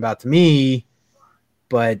talking about to me,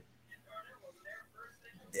 but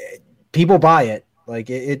people buy it. Like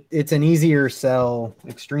it's an easier sell.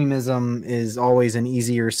 Extremism is always an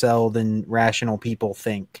easier sell than rational people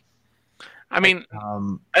think. I mean,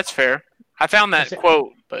 that's fair. I found that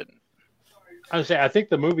quote, but I would say I think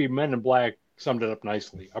the movie Men in Black summed it up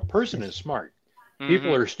nicely. A person is smart.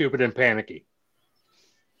 People are stupid and panicky.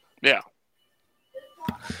 Yeah.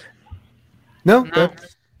 No.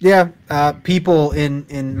 People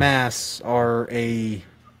in mass are a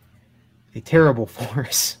terrible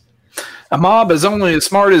force. A mob is only as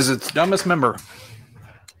smart as its dumbest member.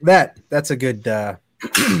 That's a good. Yeah,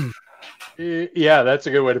 that's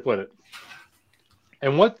a good way to put it.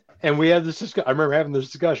 And we had this. I remember having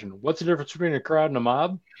this discussion. What's the difference between a crowd and a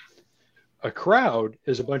mob? A crowd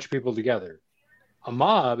is a bunch of people together. A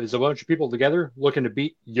mob is a bunch of people together looking to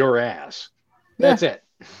beat your ass. That's it.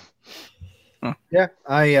 Yeah,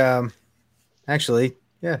 I actually,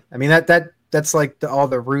 yeah. I mean that's like all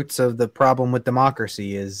the roots of the problem with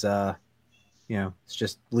democracy is, it's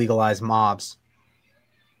just legalized mobs.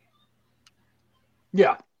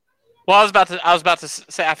 Yeah. Well, I was about to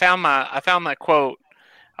say I found my quote.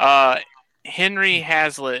 Henry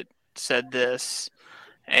Hazlitt said this,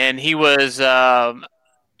 and he was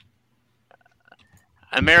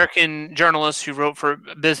American journalist who wrote for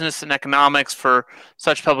business and economics for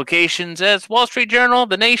such publications as Wall Street Journal,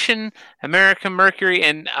 The Nation, American Mercury,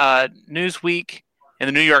 and Newsweek, and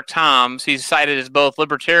the New York Times. He's cited as both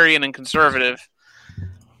libertarian and conservative.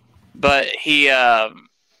 But he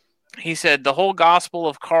said the whole gospel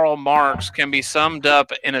of Karl Marx can be summed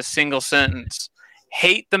up in a single sentence: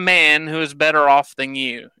 hate the man who is better off than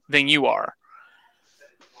you are.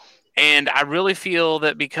 And I really feel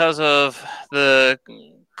that because of the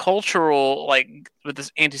cultural, like with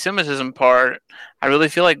this anti-Semitism part, I really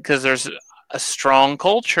feel like because there's a strong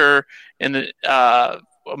culture in the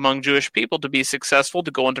among Jewish people to be successful,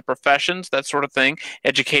 to go into professions, that sort of thing.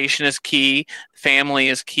 Education is key. Family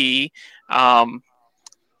is key. The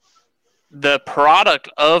product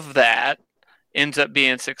of that ends up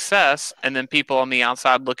being success, and then people on the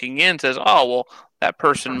outside looking in says, oh, well, that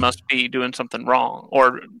person must be doing something wrong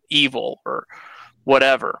or evil or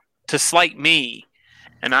whatever to slight me.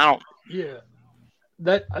 And I don't. Yeah,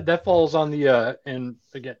 that falls on the and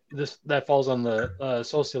again that falls on the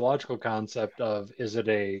sociological concept of, is it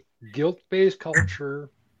a guilt-based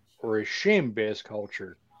culture or a shame-based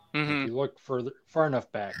culture? Mm-hmm. If you look far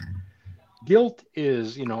enough back, guilt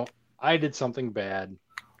is, I did something bad,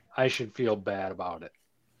 I should feel bad about it,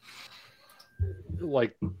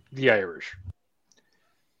 like the Irish.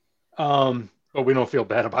 But we don't feel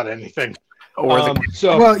bad about anything. Well,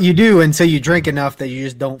 you do until you drink enough that you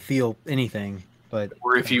just don't feel anything. but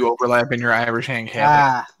Or if you overlap in your Irish and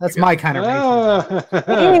Catholic. that's my kind of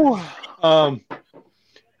racism.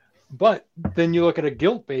 But then you look at a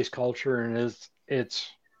guilt-based culture, and it's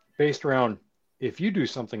based around if you do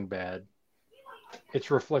something bad,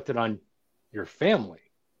 it's reflected on your family.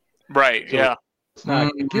 Right. So yeah. It's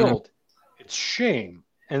not guilt, it's shame.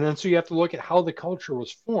 And then so you have to look at how the culture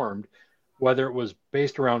was formed, whether it was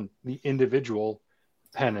based around the individual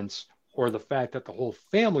penance or the fact that the whole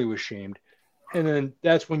family was shamed. And then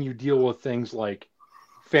that's when you deal with things like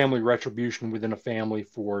family retribution within a family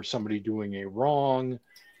for somebody doing a wrong,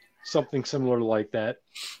 something similar like that.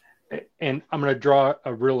 And I'm going to draw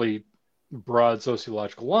a really broad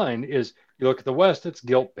sociological line is you look at the West, it's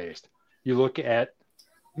guilt-based. You look at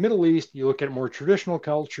Middle East, you look at more traditional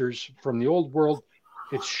cultures from the old world,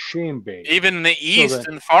 it's shame-based. Even in the East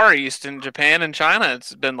and Far East, in Japan and China,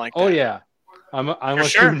 it's been like that. Oh yeah, I'm a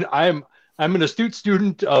student. I'm an astute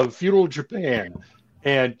student of feudal Japan,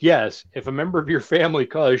 and yes, if a member of your family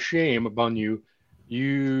caused shame upon you,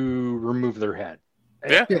 you remove their head.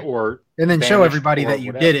 Yeah. And then show everybody that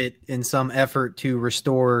you whatever. did it in some effort to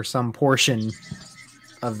restore some portion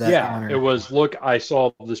of that honor. It was, look, I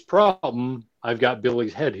solved this problem. I've got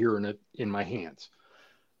Billy's head here in my hands,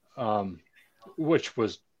 which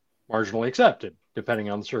was marginally accepted depending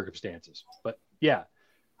on the circumstances. But yeah,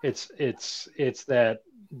 it's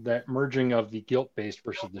that merging of the guilt-based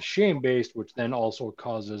versus the shame-based, which then also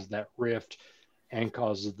causes that rift and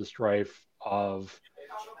causes the strife of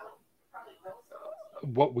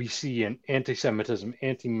what we see in anti-Semitism,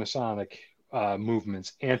 anti-Masonic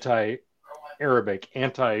movements, anti-Arabic,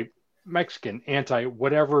 anti-Mexican,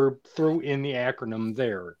 anti-whatever, throw in the acronym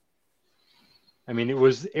there. I mean, it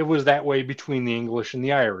was that way between the English and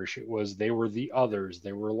the Irish. They were the others,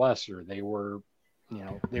 they were lesser, they were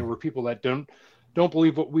people that don't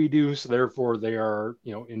believe what we do, so therefore they are,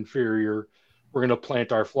 inferior. We're going to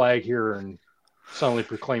plant our flag here and suddenly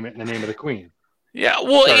proclaim it in the name of the Queen. Yeah,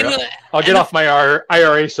 well, Sorry, I'll get off my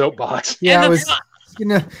IRA soapbox. Yeah,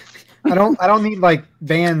 I don't need like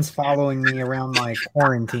vans following me around my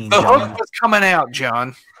quarantine. The hook was coming out,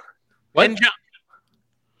 John. What?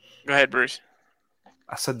 Go ahead, Bruce.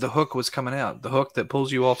 I said the hook was coming out. The hook that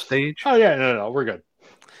pulls you off stage. Oh yeah, no, we're good.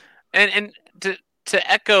 And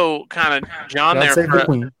to echo kind of John there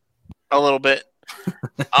for a little bit.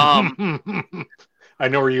 I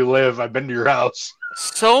know where you live. I've been to your house.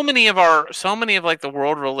 So many of like the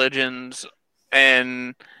world religions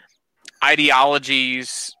and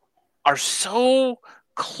ideologies are so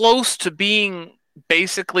close to being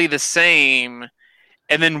basically the same,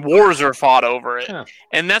 and then wars are fought over it. Yeah.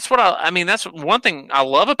 And that's what that's one thing I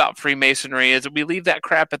love about Freemasonry is that we leave that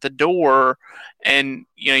crap at the door, and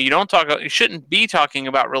you shouldn't be talking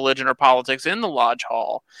about religion or politics in the lodge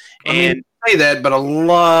hall. I say that, but a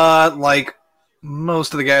lot, like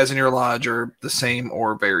most of the guys in your lodge are the same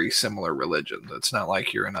or very similar religions. It's not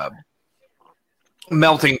like you're in a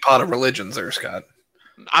melting pot of religions there, Scott.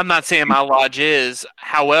 I'm not saying my lodge is,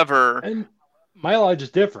 however, and my lodge is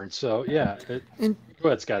different. So yeah, go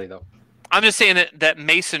ahead, Scotty. Though I'm just saying that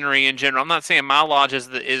Masonry in general. I'm not saying my lodge is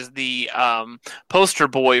the poster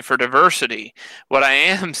boy for diversity. What I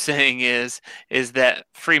am saying is that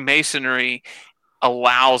Freemasonry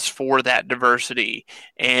allows for that diversity.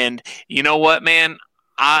 And you know what, man?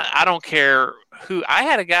 I don't care who. I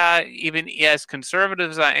had a guy, even as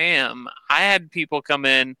conservative as I am, I had people come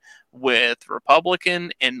in with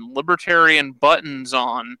Republican and Libertarian buttons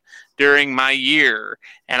on during my year,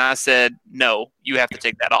 and I said, no, you have to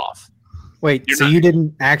take that off. Wait, you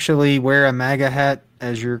didn't actually wear a MAGA hat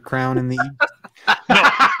as your crown in the No.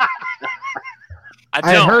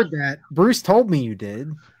 I heard that. Bruce told me you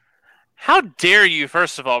did. How dare you,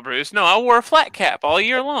 first of all, Bruce? No, I wore a flat cap all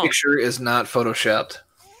year long. Picture is not photoshopped.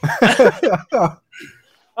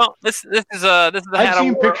 Oh, this is a hat. I've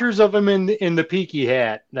seen pictures of him in the peaky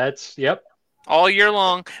hat. That's all year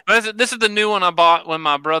long. This is the new one I bought when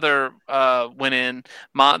my brother went in.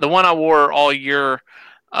 The one I wore all year,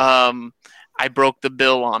 I broke the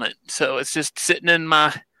bill on it, so it's just sitting in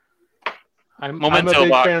my. I'm a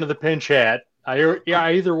big fan of the pinch hat. I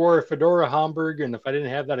either wore a fedora Homburg, and if I didn't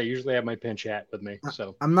have that, I usually have my pinch hat with me.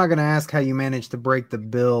 So I'm not going to ask how you managed to break the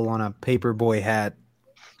bill on a paperboy hat.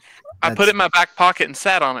 I put it in my back pocket and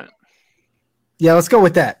sat on it. Yeah, let's go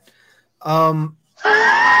with that. So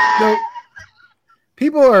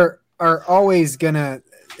people are always gonna.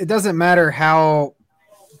 It doesn't matter how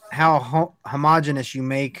homogenous you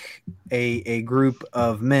make a group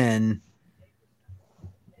of men.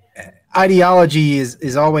 Ideology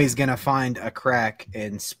is always going to find a crack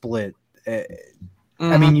and split.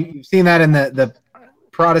 I mean, you've seen that in the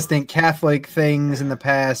Protestant Catholic things in the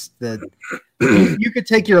past, the you could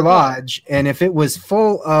take your lodge, and if it was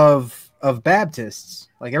full of Baptists,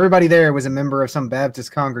 like everybody there was a member of some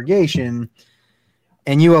Baptist congregation,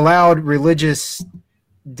 and you allowed religious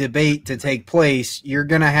debate to take place, you're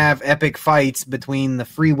going to have epic fights between the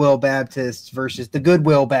Free Will Baptists versus the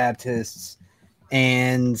Goodwill Baptists.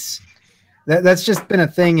 And that's just been a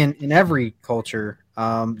thing in every culture.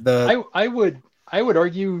 I would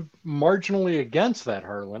argue marginally against that,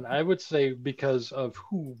 Harlan. I would say because of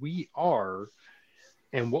who we are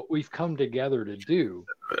and what we've come together to do.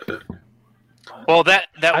 Well, that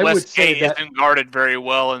West Gate isn't guarded very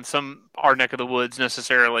well in our neck of the woods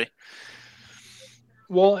necessarily.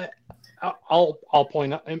 Well, I'll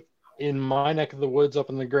point out in my neck of the woods up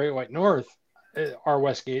in the Great White North, our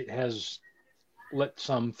West Gate has let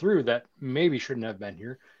some through that maybe shouldn't have been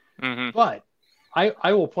here. Mm-hmm. But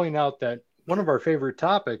I will point out that one of our favorite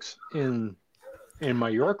topics in my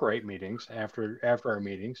York Rite meetings after our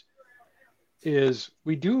meetings is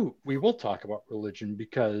we will talk about religion,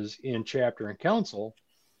 because in chapter and council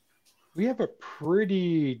we have a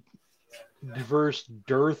pretty diverse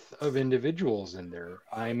dearth of individuals in there.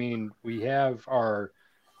 I mean, we have our,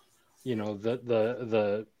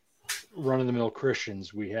 the run-of-the-mill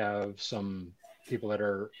Christians. We have some people that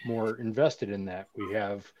are more invested in that. We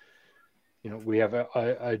have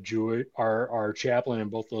a Jew. Our chaplain in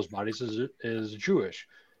both those bodies is Jewish.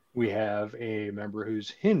 We have a member who's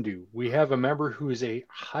Hindu. We have a member who is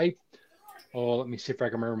let me see if I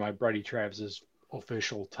can remember my Brady Travis's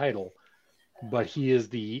official title, but he is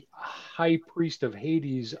the high priest of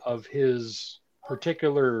Hades of his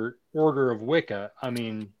particular order of Wicca. I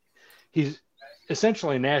mean, he's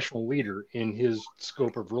essentially a national leader in his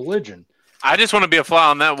scope of religion. I just want to be a fly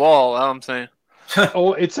on that wall. All I'm saying.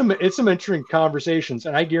 It's some interesting conversations,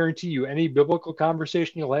 and I guarantee you, any biblical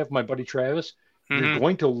conversation you'll have with my buddy Travis, you're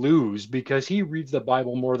going to lose, because he reads the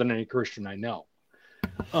Bible more than any Christian I know.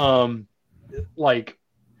 Like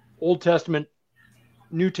Old Testament,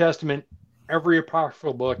 New Testament, every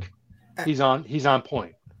apocryphal book, he's on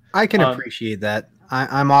point. I can appreciate that.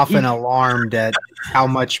 I'm often alarmed at how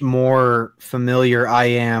much more familiar I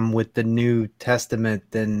am with the New Testament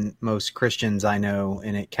than most Christians I know,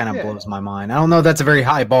 and it kind of blows my mind. I don't know if that's a very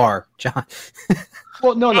high bar, John.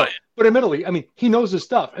 Well, no. But admittedly, I mean, he knows his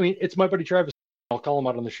stuff. I mean, it's my buddy Travis. I'll call him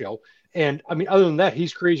out on the show. And, I mean, other than that,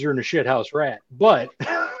 he's crazier than a shithouse rat. But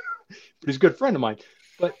he's a good friend of mine.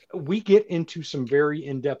 But we get into some very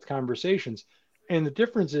in-depth conversations. And the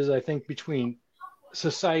difference is, I think, between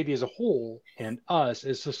society as a whole and us,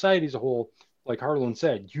 as society as a whole, like Harlan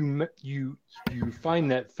said, you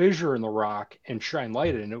find that fissure in the rock and shine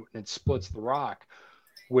light in it, and it splits the rock.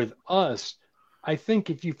 With us, I think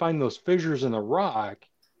if you find those fissures in the rock,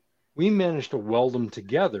 we manage to weld them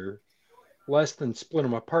together less than split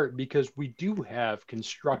them apart, because we do have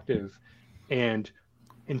constructive and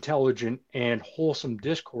intelligent and wholesome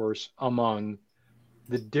discourse among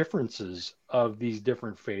the differences of these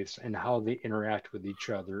different faiths and how they interact with each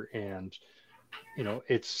other. And,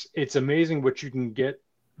 it's amazing what you can get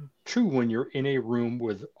to when you're in a room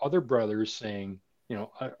with other brothers saying,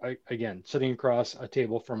 again, sitting across a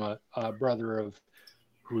table from a brother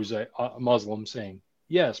who's a Muslim saying,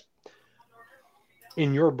 yes,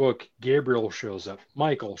 in your book, Gabriel shows up,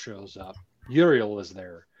 Michael shows up, Uriel is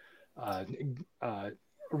there,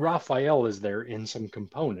 Raphael is there in some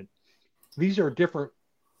component. These are different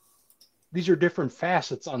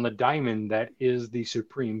facets on the diamond that is the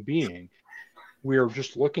supreme being. We are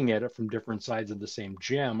just looking at it from different sides of the same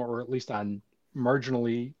gem, or at least on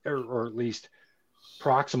marginally, or at least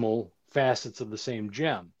proximal facets of the same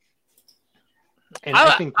gem. And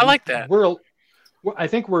I think I like that. I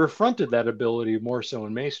think we're affronted that ability more so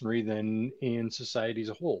in Masonry than in society as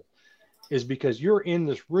a whole, is because you're in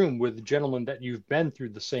this room with gentlemen that you've been through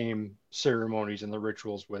the same ceremonies and the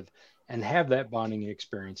rituals with, and have that bonding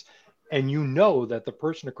experience. And you know that the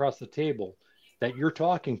person across the table that you're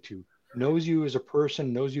talking to knows you as a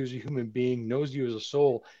person, knows you as a human being, knows you as a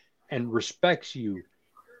soul, and respects you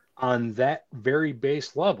on that very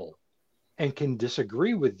base level, and can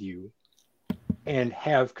disagree with you and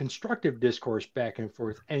have constructive discourse back and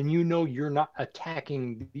forth. And you're not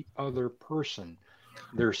attacking the other person,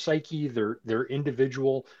 their psyche, their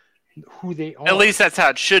individual, who they are. At least that's how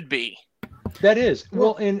it should be. That is.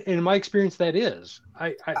 Well, in my experience, that is.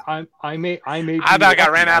 I about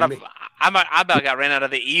got ran out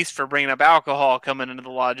of the East for bringing up alcohol coming into the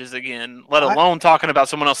lodges again, let alone talking about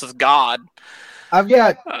someone else's God. You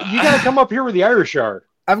got to come up here with the Irish are.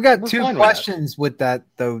 I've got two questions with that,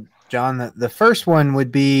 though, John. The first one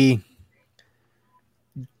would be,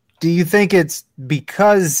 do you think it's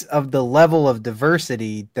because of the level of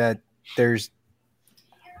diversity that there's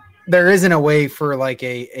there isn't a way for like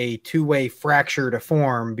a two-way fracture to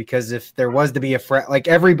form, because if there was to be like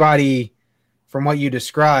everybody from what you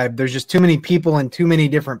described, there's just too many people in too many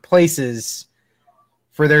different places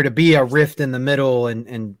for there to be a rift in the middle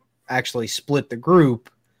and actually split the group,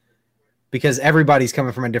 because everybody's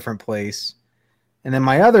coming from a different place. And then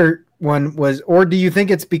my other one was, or do you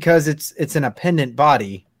think it's because it's an appendant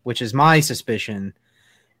body, which is my suspicion,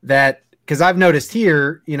 that because I've noticed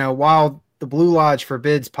here, while the Blue Lodge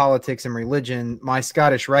forbids politics and religion, my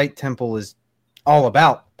Scottish Rite Temple is all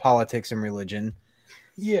about politics and religion.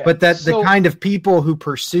 Yeah, but the kind of people who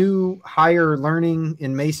pursue higher learning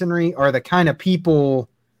in Masonry are the kind of people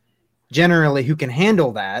generally who can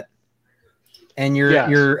handle that. And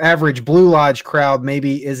your average Blue Lodge crowd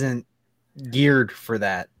maybe isn't geared for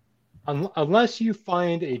that. Unless you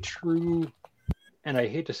find a true, and I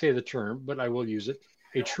hate to say the term, but I will use it,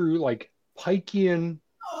 a true like Pikean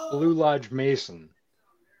Blue Lodge Mason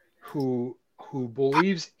who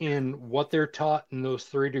believes in what they're taught in those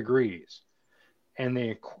 3 degrees, and they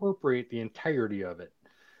incorporate the entirety of it.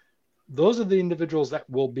 Those are the individuals that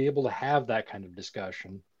will be able to have that kind of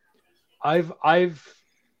discussion.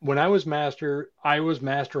 When I was master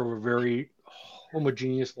of a very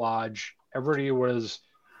homogeneous lodge. Everybody was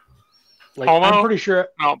like, I'm pretty sure.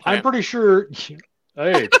 Hey,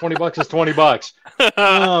 $20 is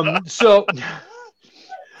 $20. So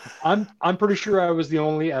I'm pretty sure I was the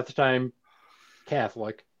only at the time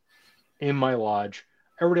Catholic in my lodge.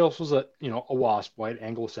 Everybody else was a WASP, white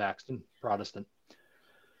Anglo-Saxon Protestant.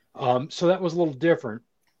 So that was a little different.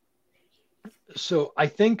 So I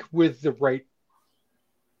think with the right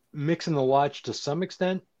mix in the lodge to some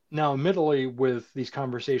extent. Now, admittedly, with these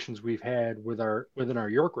conversations we've had within our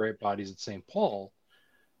York Rite bodies at St. Paul,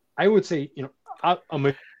 I would say, a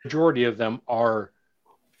majority of them are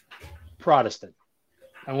Protestant.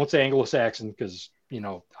 I won't say Anglo-Saxon because,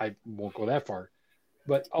 I won't go that far.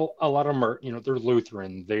 But a lot of them are, they're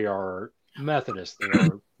Lutheran, they are Methodist, they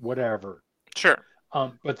are whatever. Sure.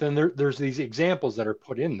 But then there's these examples that are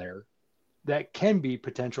put in there that can be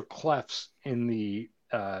potential clefts in the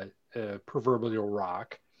proverbial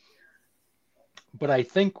rock. But I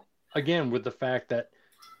think, again, with the fact that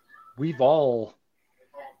we've all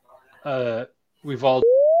I'll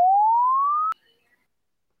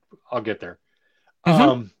get there.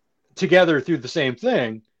 Together through the same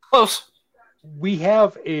thing. Close. We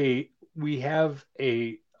have an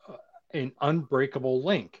unbreakable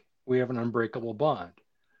link. We have an unbreakable bond.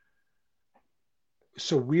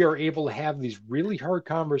 So we are able to have these really hard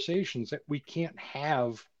conversations that we can't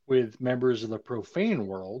have with members of the profane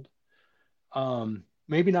world.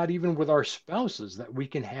 Maybe not even with our spouses, that we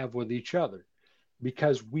can have with each other,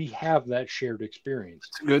 because we have that shared experience.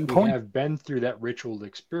 That's a good point. We have been through that ritual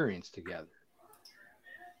experience together.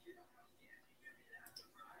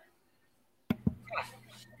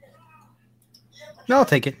 No, I'll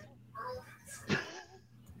take it.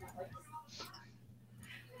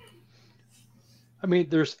 I mean,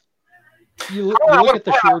 you look at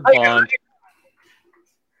the shared bond.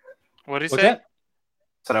 What did he What's say? that?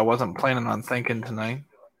 Said I wasn't planning on thinking tonight.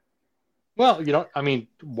 Well,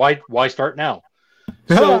 why start now?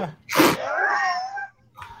 So,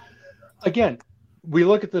 again, we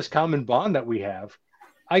look at this common bond that we have.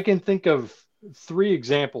 I can think of 3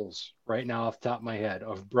 examples right now off the top of my head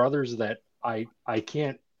of brothers that I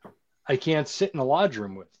can't sit in a lodge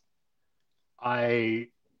room with. I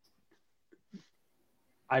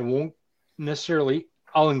won't necessarily.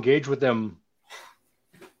 I'll engage with them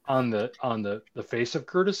on the face of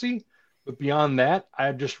courtesy, but beyond that,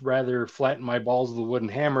 I'd just rather flatten my balls with a wooden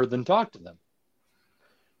hammer than talk to them.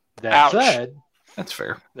 That said, that's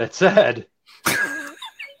fair. That said,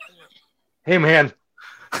 hey man,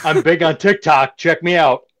 I'm big on TikTok. Check me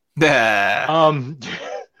out. That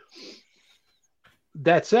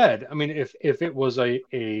said, I mean, if it was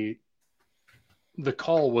the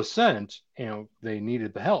call was sent, they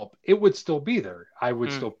needed the help, it would still be there. I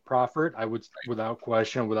would still proffer it. I would, without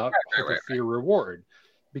question, without fear reward,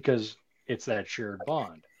 because it's that shared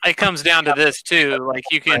bond. It comes down to this too. Like,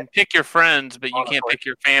 you can pick your friends, but you can't pick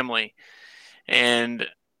your family. And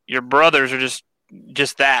your brothers are just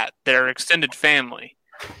that. They're extended family.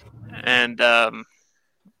 And I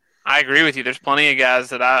agree with you. There's plenty of guys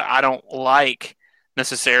that I don't like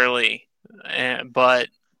necessarily, but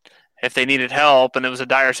if they needed help and it was a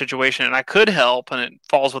dire situation and I could help and it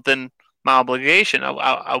falls within my obligation,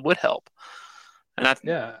 I would help. And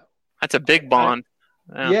that's a big bond.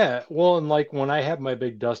 Yeah. Well, and like when I had my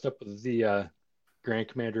big dust up with the Grand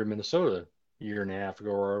Commander of Minnesota a year and a half ago,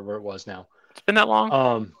 or wherever it was now. It's been that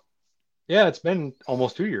long? Yeah, it's been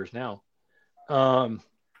almost 2 years now.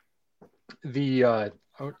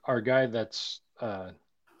 our guy that's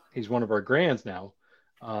he's one of our grands now,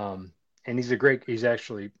 and he's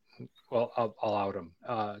actually, well, I'll out him.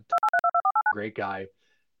 Great guy,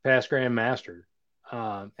 past Grand Master,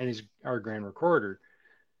 and he's our Grand Recorder.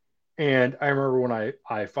 And I remember when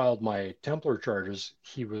I filed my Templar charges,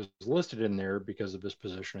 he was listed in there because of his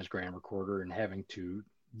position as Grand Recorder and having to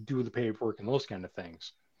do the paperwork and those kind of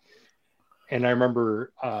things. And I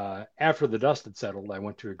remember after the dust had settled, I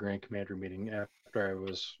went to a Grand Commander meeting after I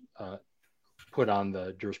was put on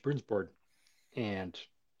the jurisprudence board and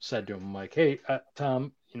said to him, like, hey,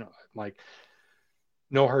 Tom, like,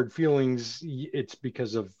 no hard feelings. It's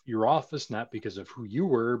because of your office, not because of who you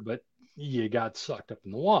were, but you got sucked up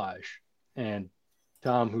in the wash. And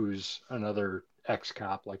Tom, who's another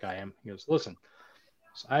ex-cop like I am, he goes, listen,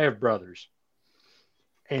 so I have brothers,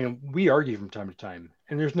 and we argue from time to time.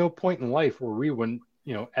 And there's no point in life where we wouldn't,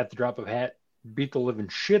 at the drop of a hat, beat the living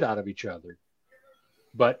shit out of each other.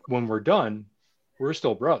 But when we're done, we're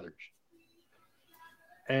still brothers.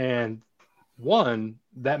 And one,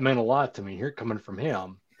 that meant a lot to me here coming from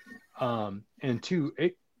him. And two,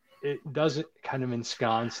 it does kind of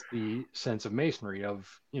ensconce the sense of masonry of,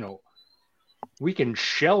 we can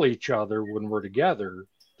shell each other when we're together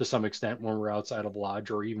to some extent when we're outside of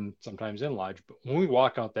lodge or even sometimes in lodge. But when we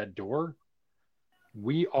walk out that door,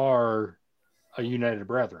 we are a united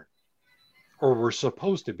brethren, or we're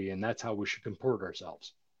supposed to be. And that's how we should comport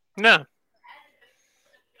ourselves. No,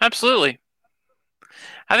 absolutely.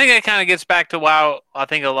 I think that kind of gets back to why I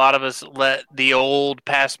think a lot of us let the old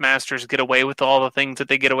past masters get away with all the things that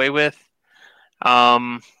they get away with.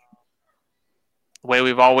 The way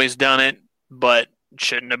we've always done it, but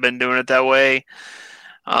shouldn't have been doing it that way.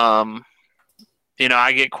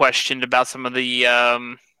 I get questioned about some of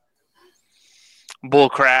the bull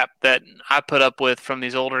crap that I put up with from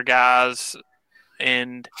these older guys.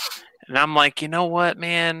 And I'm like, you know what,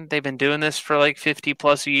 man? They've been doing this for like 50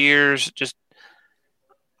 plus years. Just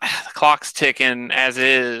the clock's ticking as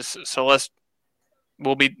is, so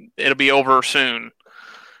it'll be over soon.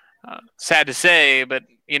 Sad to say, but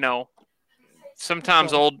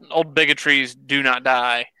sometimes old bigotries do not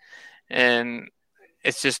die, and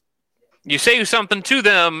it's just you say something to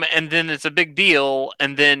them, and then it's a big deal,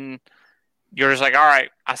 and then you're just like, all right,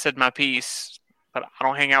 I said my piece, but I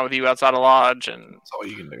don't hang out with you outside of lodge, and That's all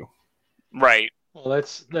you can do. Right. Well,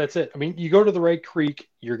 that's it. I mean, you go to the right creek,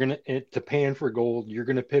 you're gonna to pan for gold. You're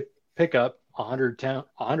gonna pick up 100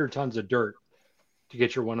 tons of dirt to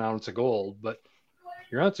get your 1 ounce of gold, but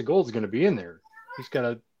your ounce of gold is going to be in there. You just got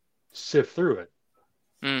to sift through it.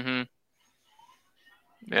 Mm-hmm.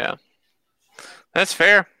 Yeah, that's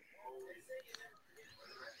fair.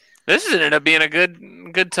 This has ended up being a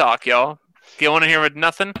good talk, y'all. Going in here with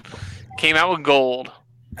nothing, came out with gold.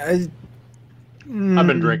 I've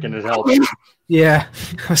been drinking. It helps. Yeah.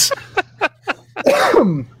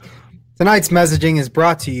 Tonight's messaging is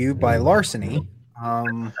brought to you by Larceny.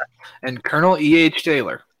 And Colonel E.H.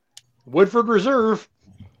 Taylor. Woodford Reserve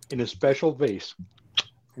in a special vase.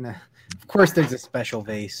 Of course, there's a special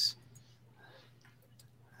vase.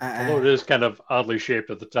 Although it is kind of oddly shaped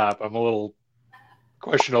at the top. I'm a little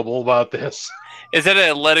questionable about this. Is it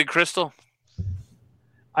a leaded crystal?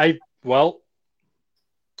 Well,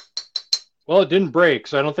 it didn't break,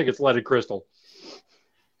 so I don't think it's leaded crystal.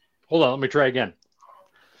 Hold on, let me try again.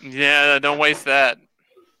 Yeah, don't waste that.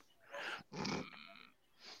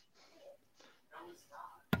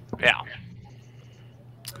 Yeah.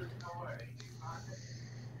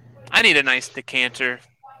 I need a nice decanter.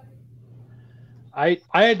 I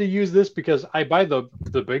had to use this because I buy the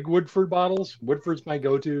big Woodford bottles. Woodford's my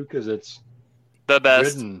go-to because it's the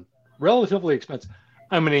best good and relatively expensive.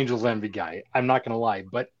 I'm an Angel's Envy guy. I'm not going to lie,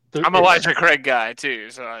 but I'm a Elijah Craig guy too.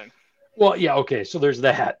 So well, yeah, okay. So there's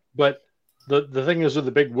that, but the thing is with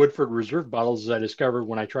the big Woodford Reserve bottles is I discovered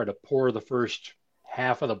when I try to pour the first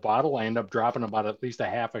half of the bottle, I end up dropping about at least a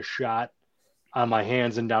half a shot on my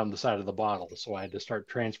hands and down the side of the bottle. So I had to start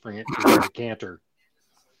transferring it to the decanter.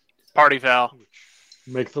 Party foul.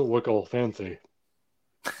 Makes it look all fancy.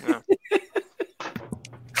 Yeah.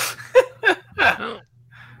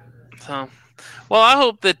 So, well, I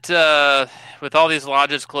hope that with all these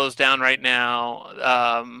lodges closed down right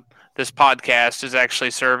now, this podcast is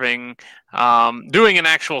actually serving, doing an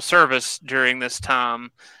actual service during this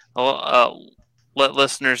time. Let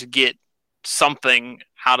listeners get something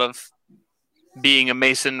out of being a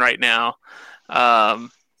Mason right now.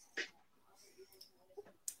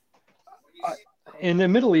 And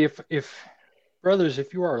admittedly, if brothers,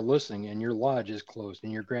 if you are listening and your lodge is closed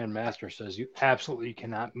and your Grand Master says you absolutely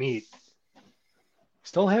cannot meet,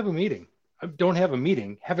 still have a meeting. Don't have a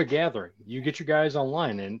meeting, have a gathering. You get your guys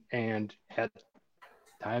online and at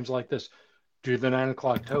times like this, do the 9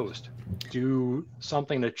 o'clock toast, do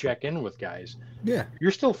something to check in with guys. Yeah.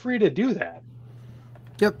 You're still free to do that.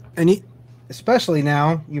 Yep. And especially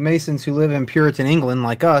now, you Masons who live in Puritan England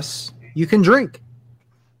like us, you can drink.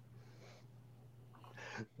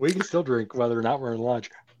 We can still drink whether or not we're in lunch.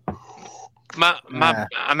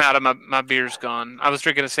 I'm out of my beer's gone. I was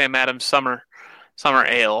drinking a Sam Adams summer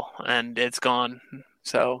ale, and it's gone.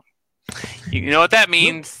 So you know what that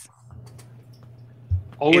means.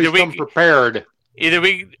 Always come prepared. Either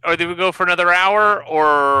we go for another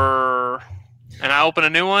hour, and I open a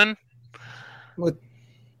new one. Well, it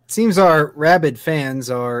seems our rabid fans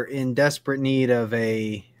are in desperate need of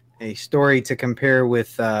a story to compare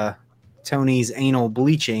with Tony's anal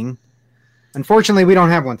bleaching. Unfortunately, we don't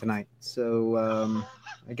have one tonight, so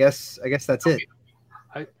I guess that's it.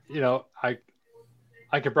 I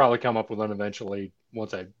could probably come up with one eventually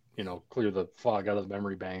once I clear the fog out of the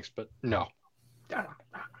memory banks, but no.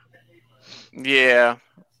 Yeah.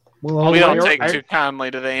 Well, we don't take too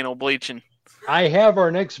kindly to the anal bleaching. I have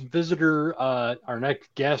our next visitor, our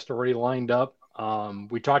next guest already lined up.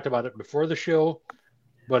 We talked about it before the show,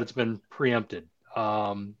 but it's been preempted.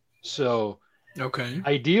 So Okay.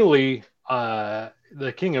 ideally,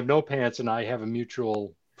 the King of No Pants and I have a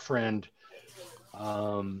mutual friend.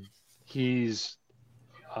 He's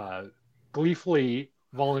gleefully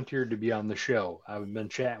volunteered to be on the show. I've been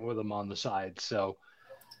chatting with him on the side, so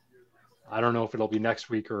I don't know if it'll be next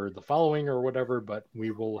week or the following or whatever, but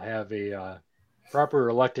we will have a proper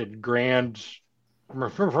elected grand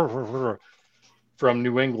from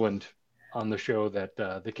New England on the show that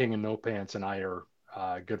the King of No Pants and I are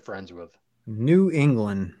good friends with. New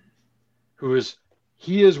England.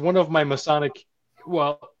 He is one of my Masonic,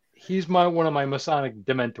 he's one of my Masonic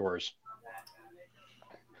Dementors.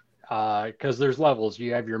 Because there's levels.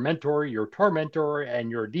 You have your mentor, your tormentor, and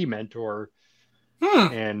your dementor.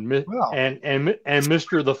 And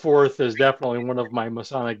Mr. the Fourth is definitely one of my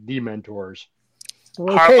Masonic dementors.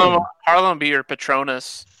 Okay. Harlem be your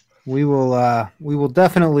Patronus. We will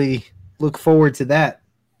definitely look forward to that.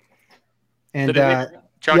 And I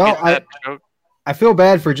feel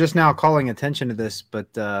bad for just now calling attention to this, but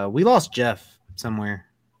we lost Jeff somewhere.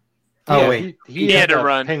 Yeah, oh wait, he had to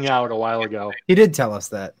run. Hang out a while ago. He did tell us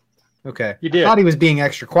that. Okay, he did. I thought he was being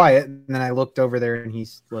extra quiet, and then I looked over there, and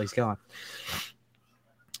he's gone.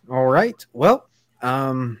 All right. Well,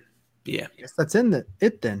 Yeah. I guess that's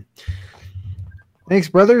it then. Thanks,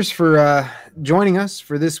 brothers, for joining us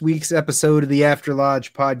for this week's episode of the After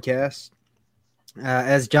Lodge podcast.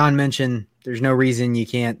 As John mentioned, there's no reason you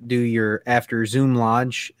can't do your After Zoom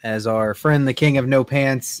Lodge, as our friend the King of No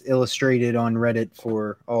Pants illustrated on Reddit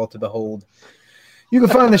for all to behold. You can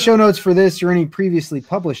find the show notes for this or any previously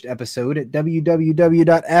published episode at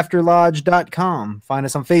www.afterlodge.com. Find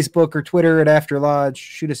us on Facebook or Twitter at Afterlodge.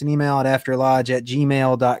 Shoot us an email at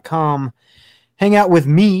afterlodge@gmail.com. Hang out with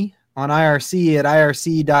me on IRC at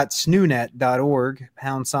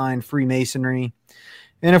irc.snoonet.org, # Freemasonry.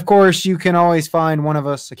 And of course, you can always find one of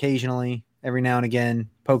us occasionally, every now and again,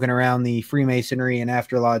 poking around the Freemasonry and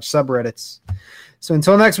Afterlodge subreddits. So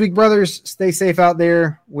until next week, brothers, stay safe out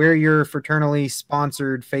there. Wear your fraternally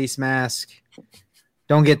sponsored face mask.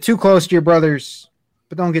 Don't get too close to your brothers,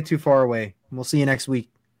 but don't get too far away. We'll see you next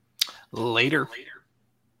week. Later.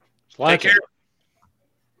 Take care.